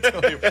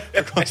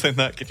for causing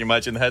that. Could you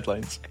imagine the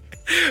headlines?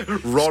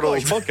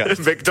 Ronald Scottish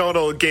podcast.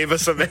 McDonald gave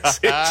us a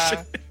message.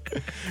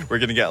 We're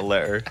going to get a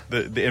letter.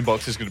 The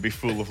inbox is going to be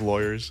full of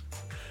lawyers.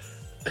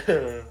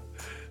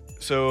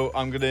 So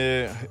I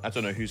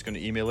don't know who's going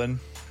to email in.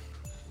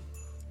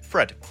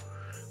 Fred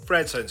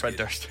Fred sounds Fred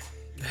good. Durst.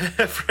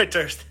 Fred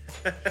Durst.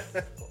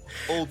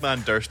 Old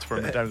man Durst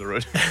from down the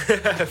road.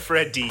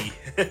 Freddy.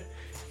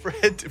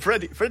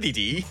 Freddie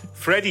D.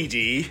 Freddy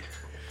D.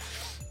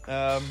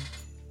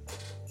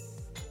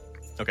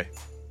 Okay.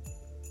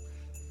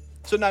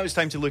 So now it's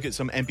time to look at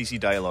some NPC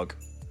dialogue.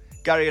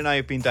 Gary and I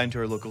have been down to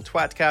our local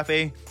twat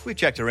cafe. We've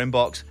checked our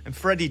inbox, and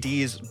Freddie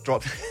D has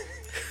dropped.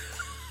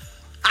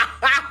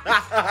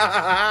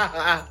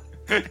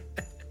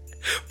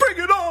 Bring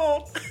it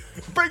on!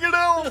 Bring it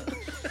on!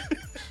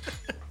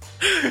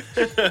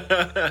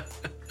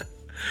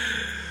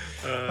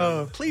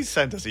 Oh, please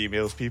send us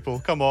emails, people.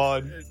 Come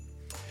on.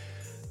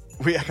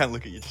 I can't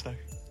look at you just now.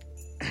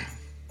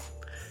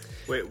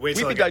 Wait We've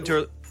till I been down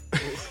to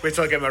wait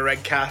till I get my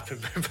red cap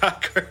and my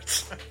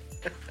backwards.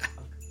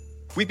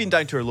 We've been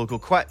down to our local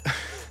quack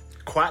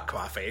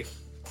Cafe.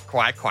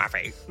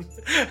 cafe.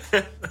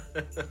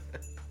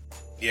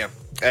 Yeah.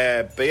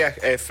 But yeah,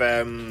 if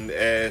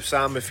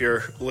Sam, if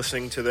you're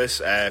listening to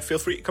this, feel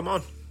free to come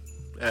on.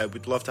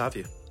 We'd love to have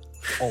you.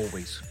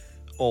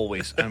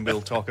 Always, and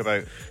we'll talk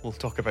about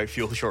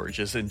fuel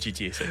shortages in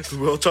GTA 6.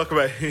 We'll talk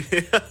about.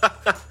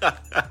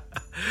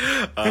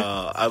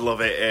 I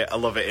love it. I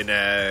love it in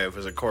it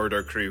was a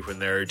Corridor Crew when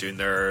they're doing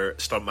their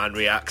stuntman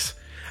reacts,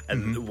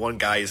 and one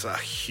guy is a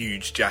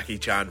huge Jackie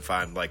Chan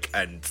fan,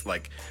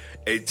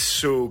 it's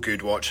so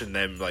good watching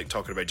them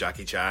talking about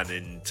Jackie Chan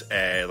and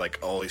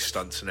all his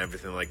stunts and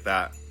everything like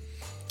that,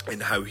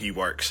 and how he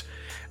works.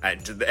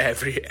 And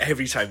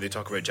every time they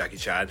talk about Jackie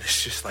Chan,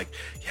 it's just like,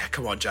 yeah,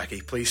 come on,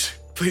 Jackie, please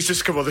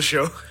just come on the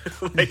show.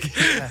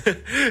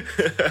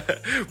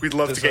 We'd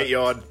love to get you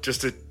on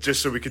just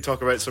so we could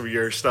talk about some of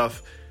your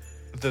stuff.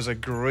 There's a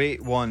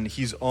great one.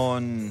 He's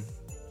on.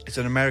 It's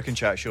an American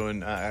chat show,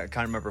 and I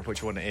can't remember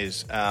which one it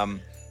is.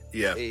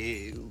 Yeah.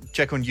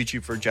 Check on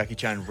YouTube for Jackie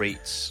Chan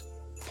rates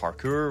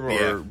parkour or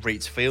Yeah.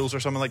 rates fails or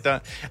something like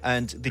that,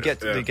 and they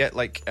get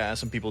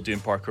some people doing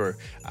parkour,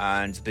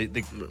 and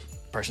the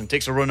person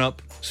takes a run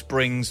up,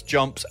 springs,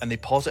 jumps, and they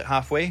pause it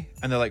halfway,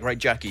 and they're like, right,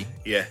 Jackie,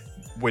 Yeah.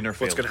 win or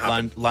fail, What's gonna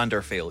happen? land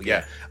or fail,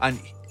 yeah. And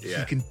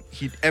Yeah.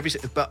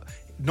 but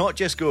not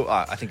just go,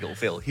 I think it'll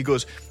fail. He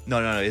goes,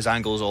 no, his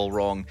angle's all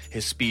wrong,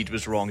 his speed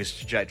was wrong, his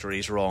trajectory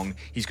is wrong,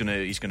 he's gonna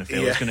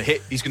fail, Yeah.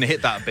 he's gonna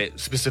hit that bit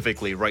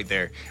specifically right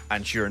there,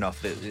 and sure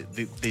enough,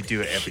 they do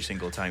it every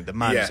single time. The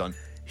man Yeah.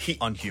 is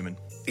unhuman.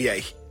 Yeah,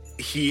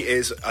 he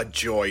is a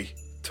joy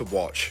to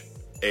watch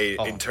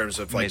in terms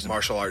of amazing.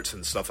 martial arts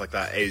and stuff like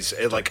that.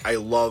 I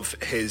love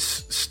his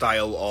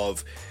style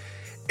of.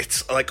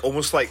 It's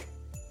almost like.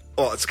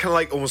 Well, it's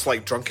kind of almost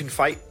like Drunken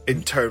Fight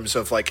in terms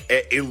of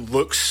it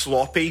looks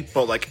sloppy,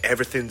 but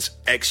everything's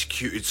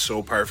executed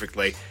so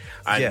perfectly,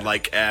 and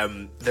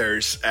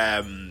there's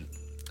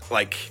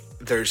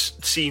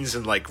scenes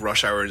in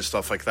Rush Hour and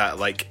stuff like that,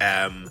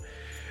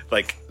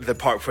 like the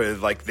part where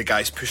like the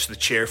guys push the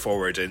chair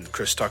forward and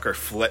Chris Tucker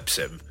flips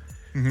him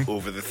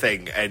over the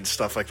thing and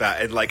stuff like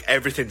that, and like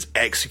everything's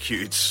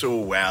executed so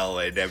well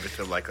and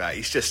everything like that.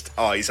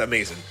 He's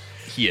amazing.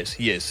 He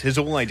is. His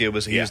whole idea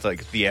was he was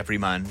like the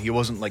everyman. He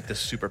wasn't like this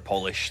super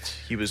polished.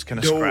 He was kind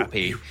of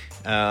scrappy. He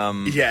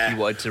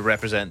wanted to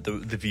represent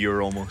the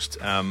viewer almost.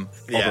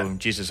 Although,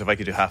 Jesus, if I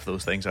could do half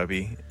those things, I'd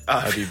be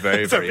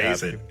very, very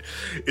amazing.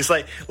 happy. It's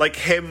like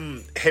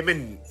him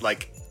and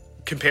like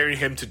comparing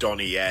him to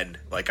Donnie Yen.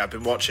 Like I've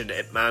been watching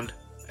Ip Man.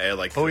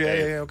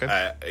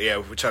 Okay.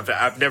 Which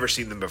I've never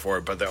seen them before,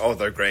 but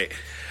they're great.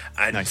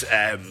 And Nice.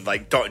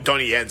 like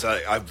Donnie Yen's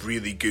a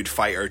really good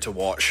fighter to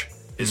watch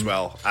as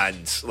well,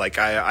 and like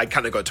I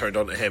kind of got turned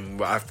on to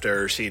him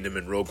after seeing him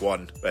in Rogue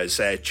One as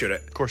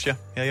Chirrut. Of course, yeah.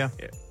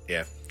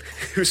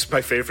 It was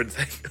my favourite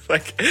thing.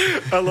 Like,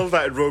 I love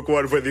that in Rogue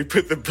One where they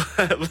put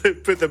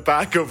the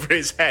bag over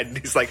his head and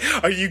he's like,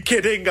 "Are you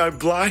kidding? I'm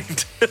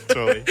blind."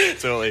 Totally.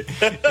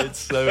 It's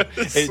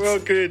so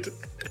good.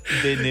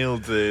 They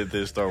nailed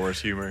the Star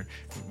Wars humor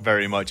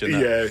very much in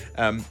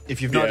that.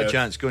 If you've not had a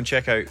chance, go and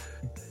check out.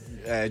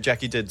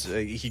 Jackie did.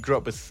 He grew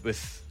up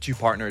with two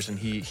partners, and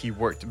he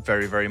worked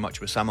very, very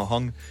much with Sammo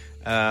Hung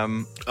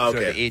throughout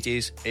the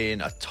 80s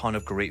in a ton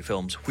of great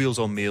films. Wheels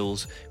on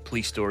Meals,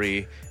 Police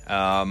Story,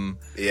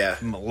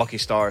 Lucky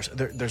Stars.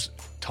 There's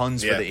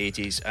tons for the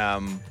 80s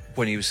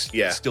when he was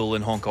still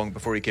in Hong Kong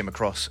before he came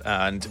across.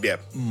 And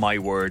my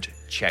word,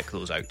 check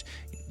those out.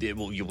 You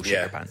will shit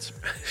your pants.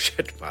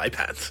 Shit my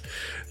pants.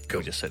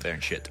 Go just sit there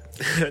and shit.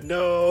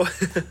 No.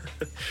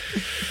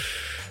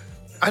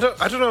 I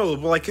don't know.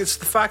 Like, it's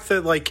the fact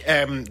that like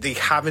they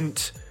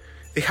haven't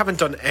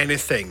done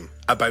anything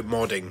about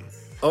modding.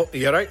 Oh,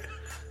 you all right?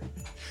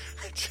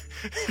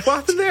 What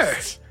happened there?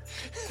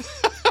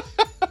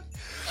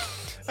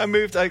 I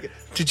moved.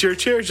 Did your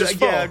chair just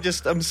fall? Yeah,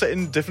 I'm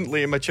sitting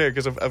differently in my chair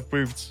because I've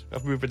moved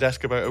my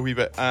desk about a wee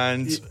bit,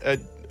 and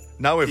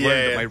now I've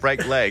learned that my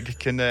right leg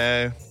can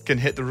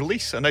hit the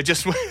release, and I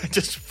just about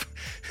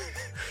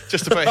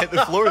hit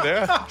the floor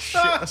there.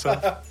 Shit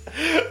myself.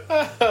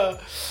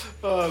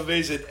 Oh,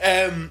 amazing.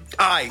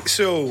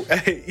 So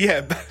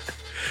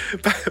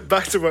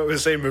back to what I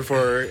was saying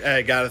before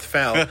Gareth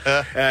fell. I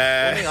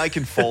think I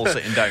can fall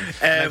sitting down.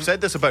 And I've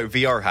said this about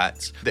VR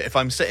hats, that if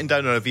I'm sitting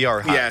down on a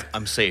VR hat,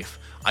 I'm safe.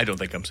 I don't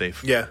think I'm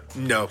safe. Yeah,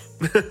 no.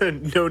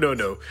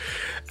 No.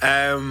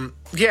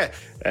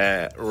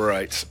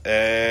 Right.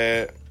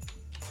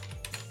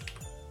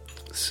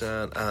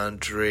 San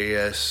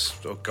Andreas.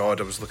 Oh God,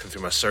 I was looking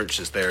through my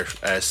searches there.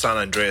 San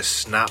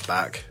Andreas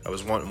Snapback. I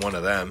was wanting one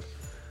of them.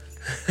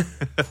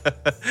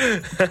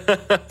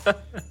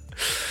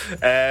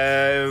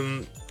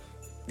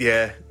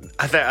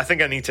 I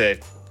think I need to.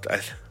 I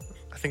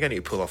think I need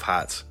to pull off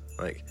hats.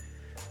 Like,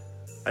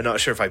 I'm not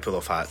sure if I pull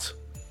off hats,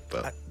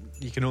 but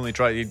you can only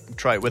try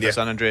it with the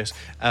San Andreas.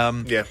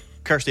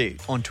 Kirsty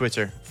on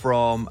Twitter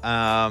from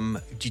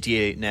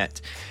GTA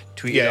Net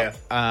tweeted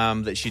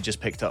up that she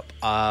just picked up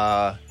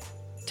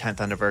 10th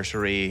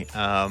anniversary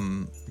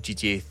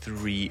GTA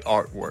 3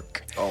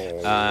 artwork.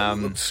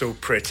 Looks so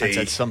pretty. And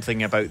said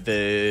something about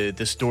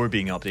the store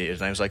being updated,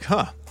 and I was like,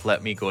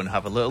 let me go and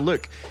have a little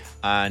look.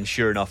 And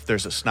sure enough,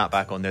 there's a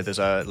snapback on there. There's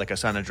a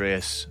San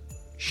Andreas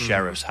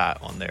sheriff's hat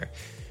on there.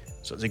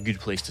 So it's a good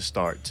place to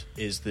start,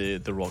 is the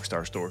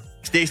Rockstar store.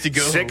 6 days to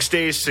go. 6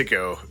 days to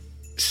go.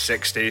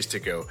 6 days to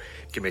go.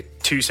 Give me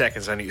 2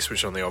 seconds. I need to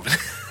switch on the oven.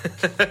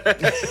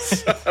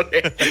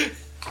 Sorry.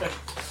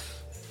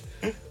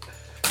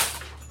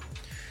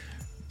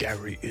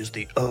 Gary is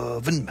the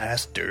oven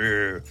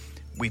master.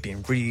 We've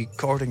been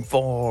recording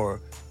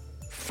for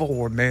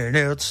 4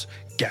 minutes.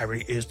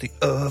 Gary is the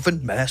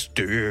oven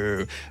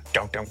master.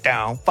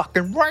 Down,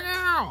 fucking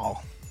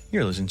wow.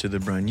 You're listening to the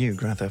brand new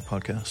Grand Theft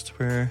podcast,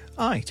 where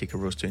I take a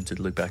roast-tinted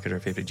look back at our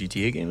favourite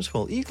GTA games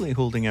while eagerly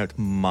holding out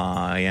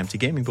my empty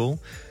gaming bowl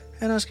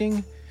and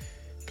asking,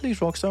 "Please,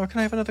 Rockstar, can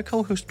I have another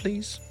co-host,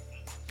 please?"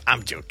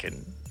 I'm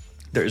joking.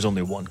 There is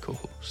only one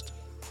co-host,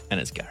 and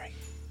it's Gary.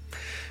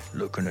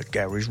 Looking at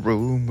Gary's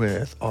room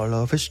with all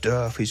of his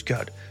stuff, he's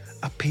got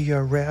a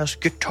PRS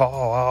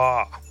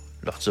guitar,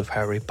 lots of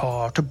Harry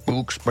Potter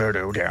books spread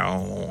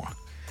down,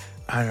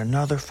 and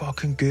another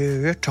fucking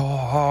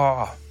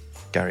guitar.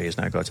 Gary has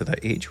now got to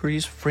that age where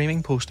he's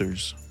framing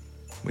posters.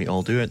 We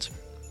all do it.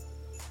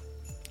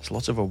 There's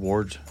lots of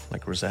award,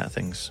 like Rosetta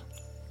things.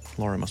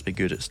 Laura must be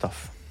good at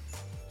stuff.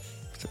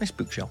 It's a nice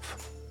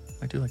bookshelf.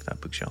 I do like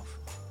that bookshelf.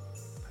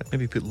 I'd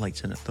maybe put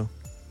lights in it though.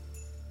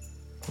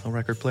 Little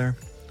record player.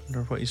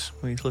 Wonder what he's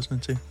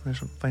listening to. Where's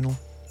vinyl?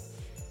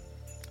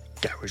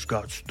 Gary's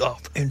got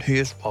stuff in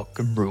his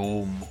fucking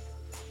room.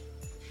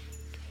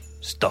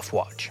 Stuff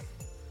watch.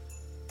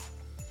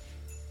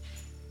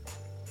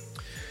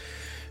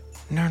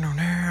 No.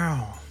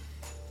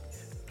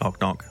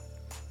 Knock, knock.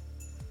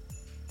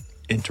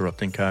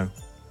 Interrupting cow.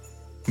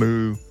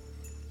 Moo.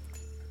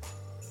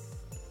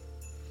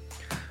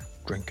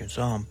 Drinking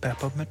some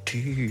peppermint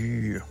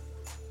tea.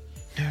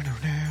 No.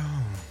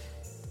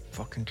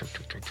 Fucking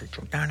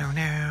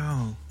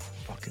no.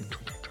 Fucking no.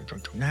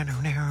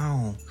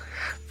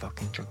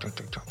 Fucking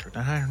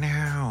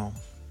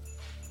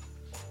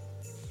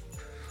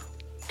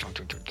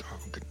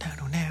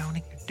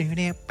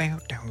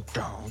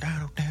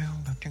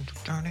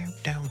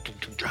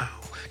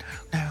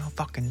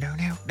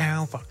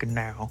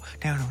no.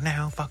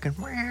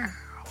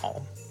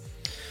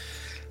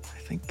 I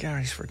think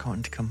Gary's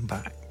forgotten to come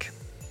back.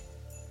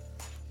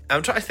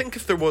 I'm trying to think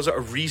if there was a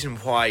reason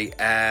why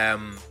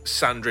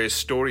Sandra's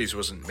Stories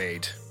wasn't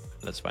made.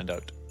 Let's find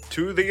out.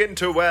 To the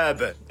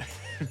interweb.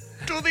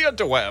 To the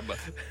interweb.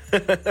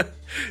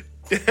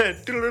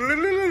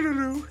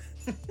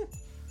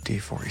 Day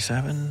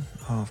 47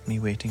 of me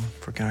waiting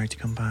for Gary to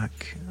come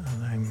back,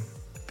 and I'm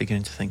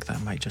beginning to think that I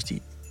might just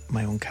eat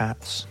my own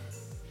cats.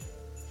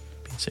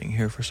 Been sitting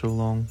here for so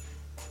long.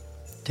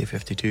 Day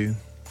 52.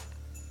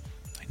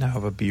 I now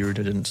have a beard.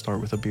 I didn't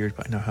start with a beard,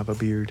 but I now have a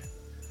beard.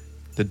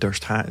 The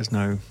Durst hat is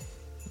now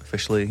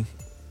officially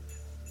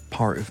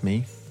part of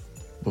me,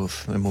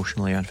 both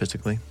emotionally and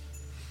physically.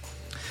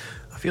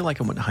 I feel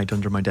like I want to hide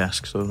under my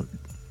desk so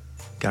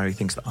Gary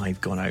thinks that I've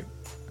gone out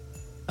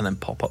and then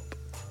pop up.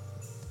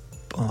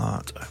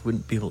 But I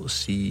wouldn't be able to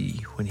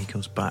see when he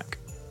comes back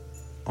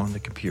on the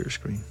computer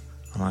screen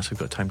unless I've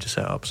got time to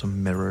set up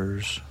some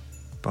mirrors.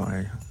 But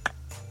I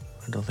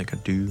don't think I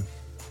do.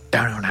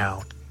 Down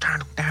now.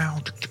 Down,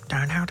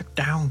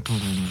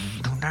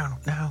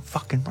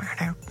 fucking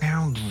down.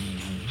 I'm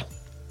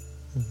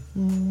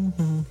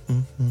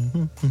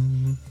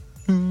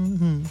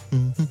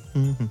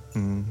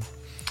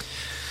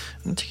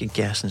gonna take a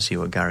guess and see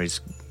what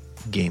Gary's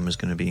game is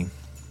gonna be.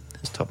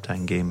 His top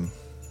 10 game.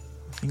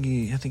 I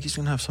think he's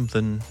gonna have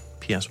something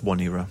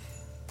PS1 era.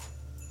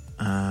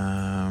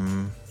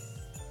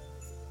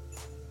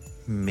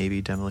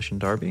 Maybe Demolition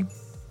Derby.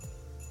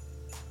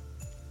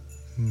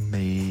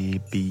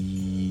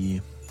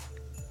 Maybe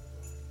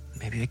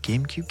a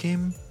GameCube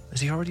game?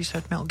 Has he already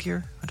said Metal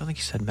Gear? I don't think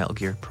he said Metal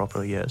Gear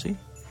properly yet, has he?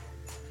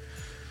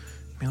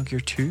 Metal Gear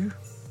 2?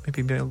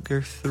 Maybe Metal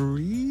Gear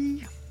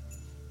 3?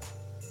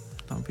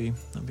 That'd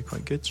be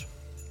quite good. Did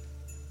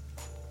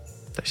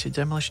I say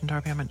Demolition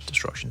Derby? I meant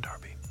Destruction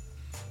Derby.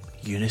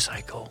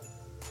 Unicycle.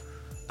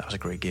 That was a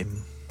great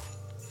game.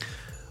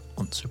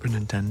 On Super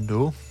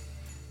Nintendo.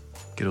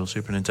 Good old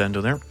Super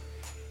Nintendo there.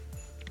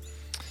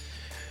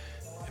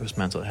 It was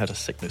mental. It had a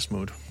sickness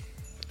mode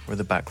where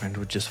the background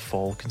would just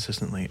fall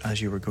consistently as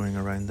you were going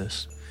around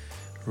this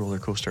roller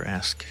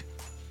coaster-esque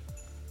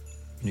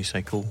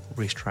unicycle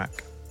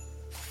racetrack.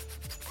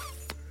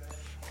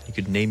 You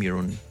can name your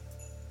own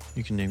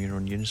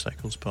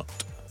unicycles, but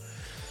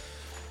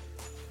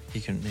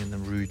you couldn't name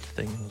them rude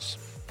things.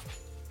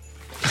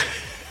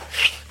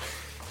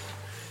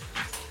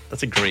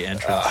 That's a great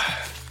entrance.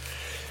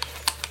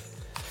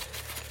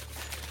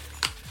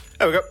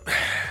 There we go.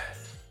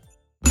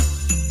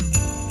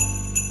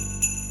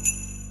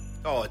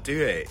 Oh,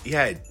 do it.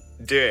 Yeah,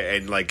 do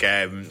it. And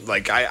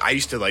I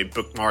used to like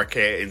bookmark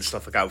it and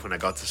stuff like that when I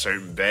got to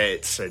certain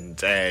bits,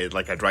 and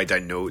I'd write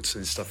down notes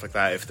and stuff like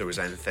that if there was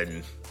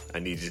anything I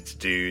needed to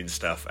do and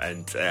stuff.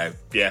 And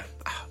yeah,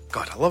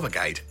 God, I love a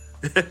guide.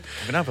 I'm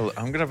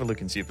gonna have a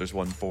look and see if there's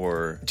one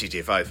for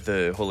GTA 5,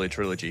 the Holy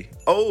Trilogy.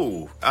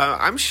 Oh,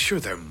 I'm sure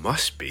there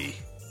must be.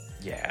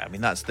 Yeah, I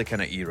mean that's the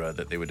kind of era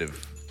that they would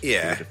have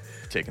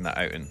taken that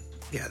out in.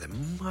 Yeah, they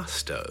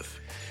must have.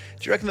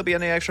 Do you reckon there'll be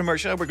any extra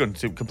merch? We're going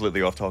to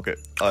completely off topic.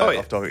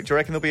 Off topic. Do you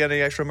reckon there'll be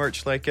any extra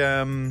merch like your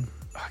kind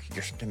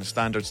of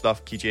standard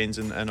stuff, keychains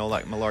and all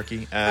that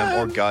malarkey,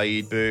 or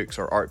guidebooks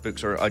or art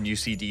books or a new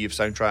CD of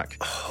soundtrack?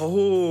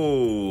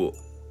 Oh,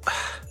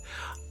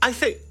 I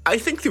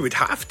think they would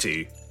have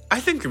to. I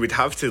think they would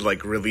have to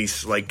like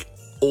release like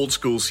old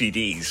school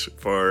CDs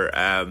for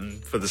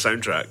the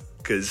soundtrack,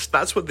 because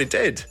that's what they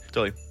did.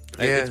 Totally.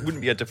 Yeah. It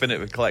wouldn't be a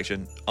definitive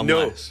collection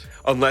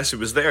unless it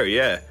was there.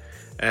 Yeah.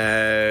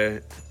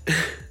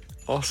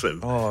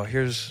 Awesome. Oh,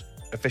 here's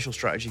official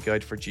strategy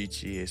guide for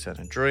GTA San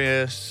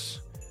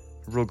Andreas,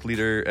 Rogue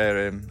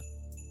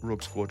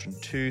Squadron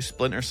 2,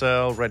 Splinter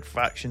Cell, Red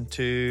Faction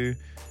 2,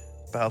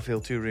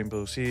 Battlefield 2,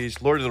 Rainbow Siege,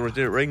 Lord of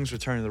the Rings,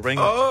 Return of the Ring.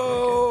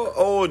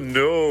 Oh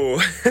no.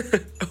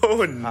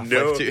 Oh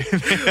no.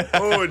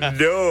 Oh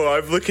no,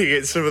 I'm looking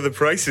at some of the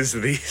prices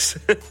of these.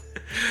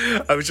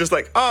 I was just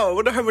like, I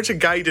wonder how much a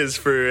guide is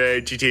for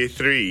GTA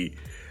 3.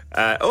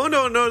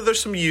 No,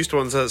 there's some used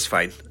ones. That's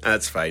fine.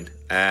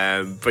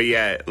 But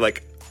yeah,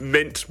 like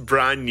mint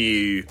brand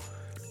new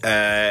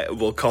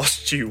will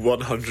cost you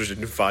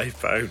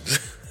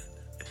 £105.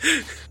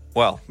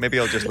 Well, maybe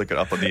I'll just look it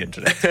up on the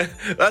internet.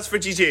 That's for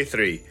GTA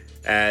 3.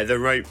 There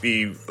might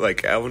be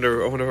like I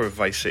wonder what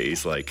Vice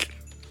City's like.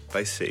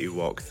 Vice City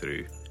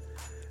walkthrough.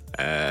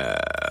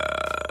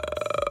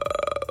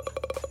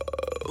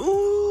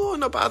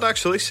 Not bad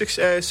actually.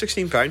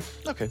 £16.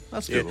 Okay,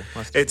 that's doable.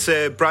 It's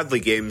Bradley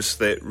Games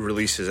that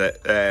releases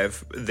it.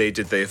 They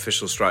did the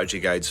official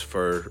strategy guides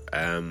for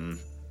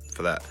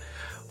that.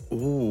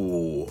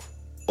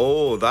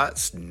 Oh,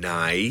 that's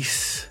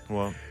nice.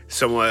 What?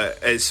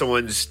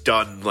 Someone's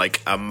done like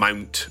a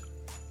mount,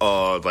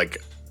 like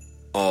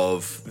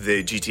of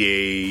the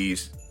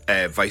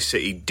GTA Vice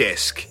City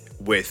disc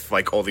with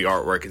like all the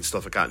artwork and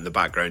stuff like that in the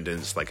background, and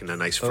it's like in a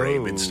nice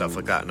frame and stuff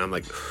like that. And I'm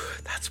like,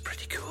 that's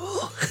pretty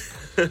cool.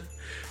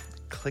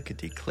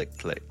 Clickety click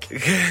click.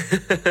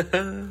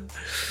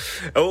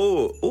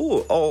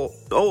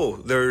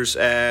 There's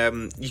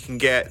you can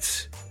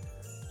get.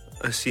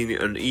 I've seen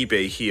it on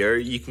eBay here.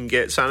 You can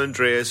get San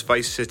Andreas,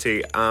 Vice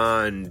City,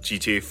 and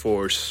GTA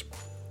 4's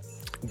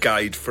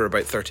guide for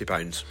about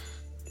 £30.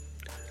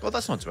 Well,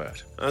 that's not too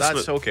bad. That's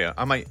That's okay.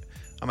 I might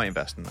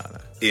invest in that.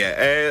 Then.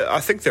 Yeah, I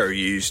think they're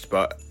used,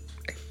 but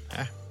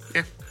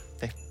Yeah.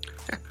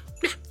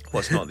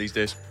 What's not these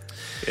days?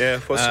 yeah,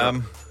 what's up?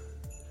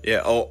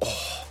 Yeah.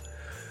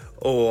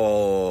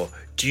 Oh.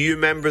 Do you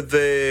remember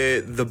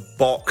the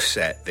box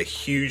set, the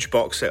huge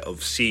box set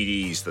of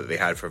CDs that they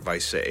had for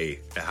Vice City?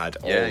 It had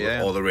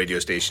all the radio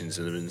stations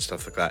in them and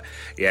stuff like that.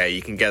 Yeah,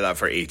 you can get that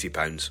for £80.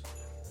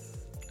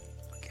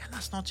 Again,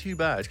 that's not too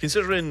bad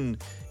considering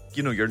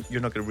you're not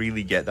going to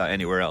really get that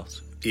anywhere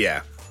else.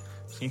 Yeah.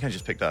 So you can't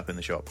just pick that up in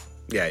the shop.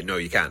 Yeah, no,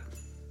 you can't.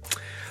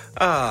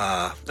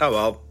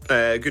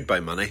 Goodbye,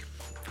 money.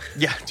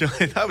 Yeah,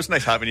 that was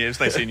nice having you. It was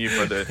nice seeing you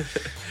for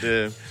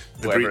the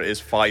whatever it is,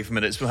 5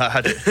 minutes. I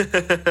had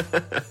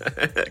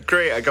it.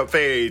 Great, I got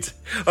paid.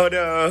 Oh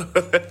no.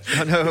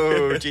 Oh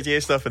no,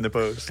 GTA stuff in the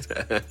post.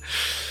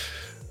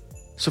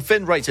 So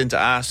Finn writes in to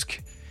ask,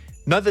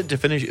 now that the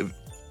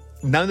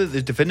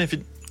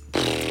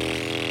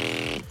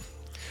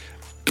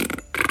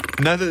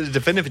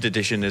definitive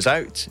edition is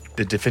out,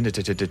 the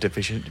definitive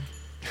edition.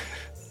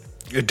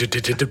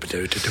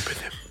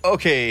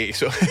 Okay,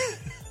 so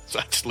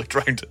I just looked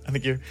around. I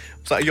think was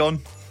that a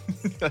yawn?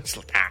 I was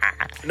like,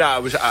 No, I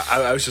was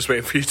just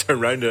waiting for you to turn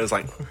around, and I was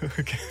like,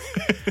 okay.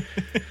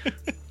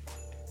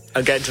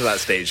 I'm getting to that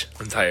stage.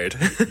 I'm tired.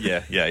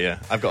 Yeah.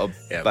 I've got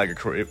a bag of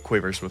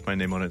Quavers with my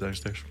name on it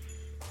downstairs.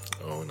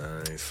 Oh,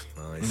 nice.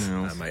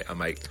 Yeah. I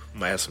might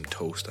have some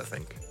toast, I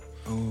think.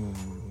 Oh,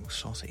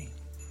 saucy.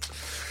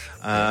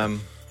 The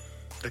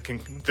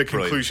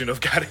conclusion of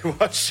Gary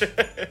Watch.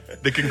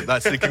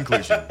 That's the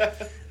conclusion.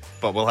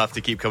 But we'll have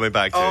to keep coming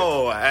back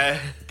to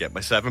get my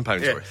 £7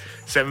 worth.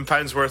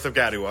 £7 worth of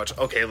Gary Watch.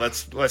 Okay,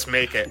 let's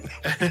make it.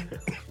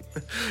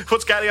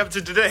 What's Gary up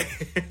to today?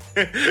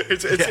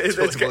 It's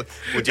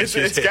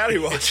Gary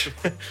Watch.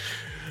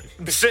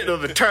 Sitting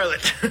on the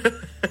toilet.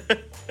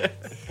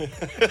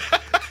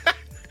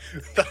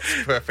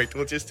 That's perfect.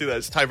 We'll just do that.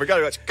 It's time for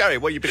Gary Watch. Gary,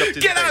 what have you been up to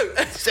Get today?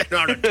 out! Sitting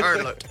on a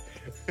toilet.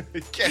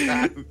 Get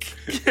out.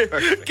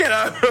 Perfect. Get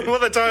out of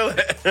the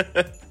toilet.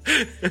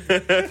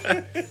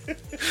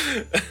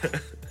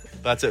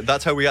 That's it.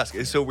 That's how we ask.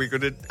 So we're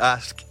going to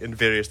ask in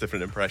various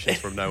different impressions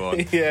from now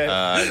on.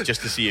 Yeah.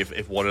 Just to see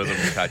if one of them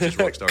catches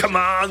Rockstar. Come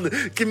on,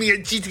 give me a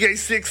GTA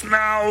 6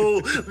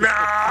 now.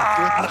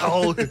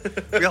 No.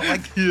 We are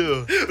like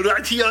here.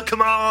 Right here,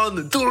 come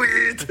on, do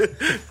it.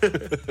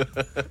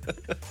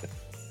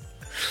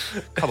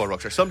 Come on,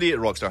 Rockstar. Somebody at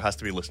Rockstar has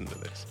to be listening to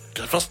this.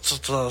 Give us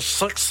the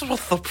 6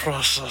 with the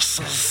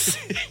processes.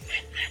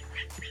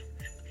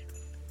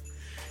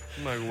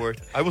 My word.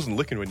 I wasn't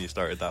looking when you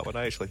started that one.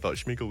 I actually thought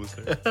Schmeagol was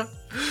there.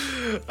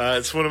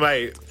 It's one of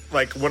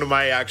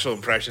my actual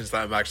impressions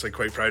that I'm actually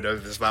quite proud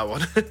of is that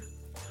one.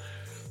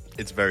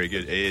 It's very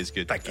good. It is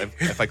good. Thank you.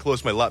 If I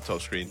close my laptop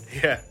screen,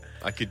 Yeah.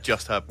 I could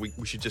just have... We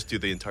should just do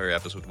the entire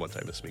episode one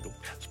time as Schmeagol.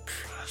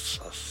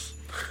 Process.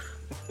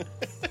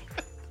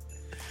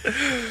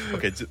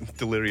 Okay,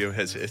 Delirium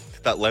has...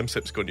 That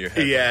lemsip's going to your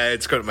head. Yeah,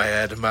 it's got in my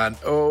head, man.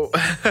 Oh.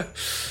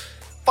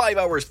 5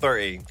 hours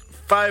 30.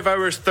 5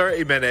 hours,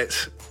 30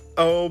 minutes.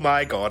 Oh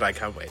my god, I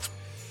can't wait.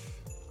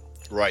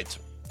 Right.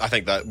 I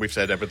think that we've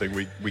said everything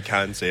we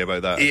can say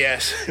about that.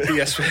 Yes.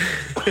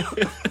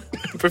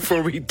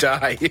 Before we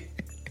die.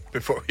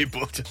 Before we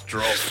both just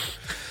drop.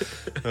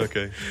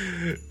 Okay.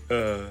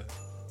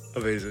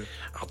 Amazing.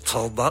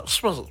 Until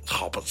next week,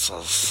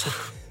 Hobbitses.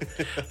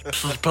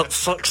 Keep it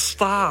 6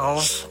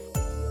 stars.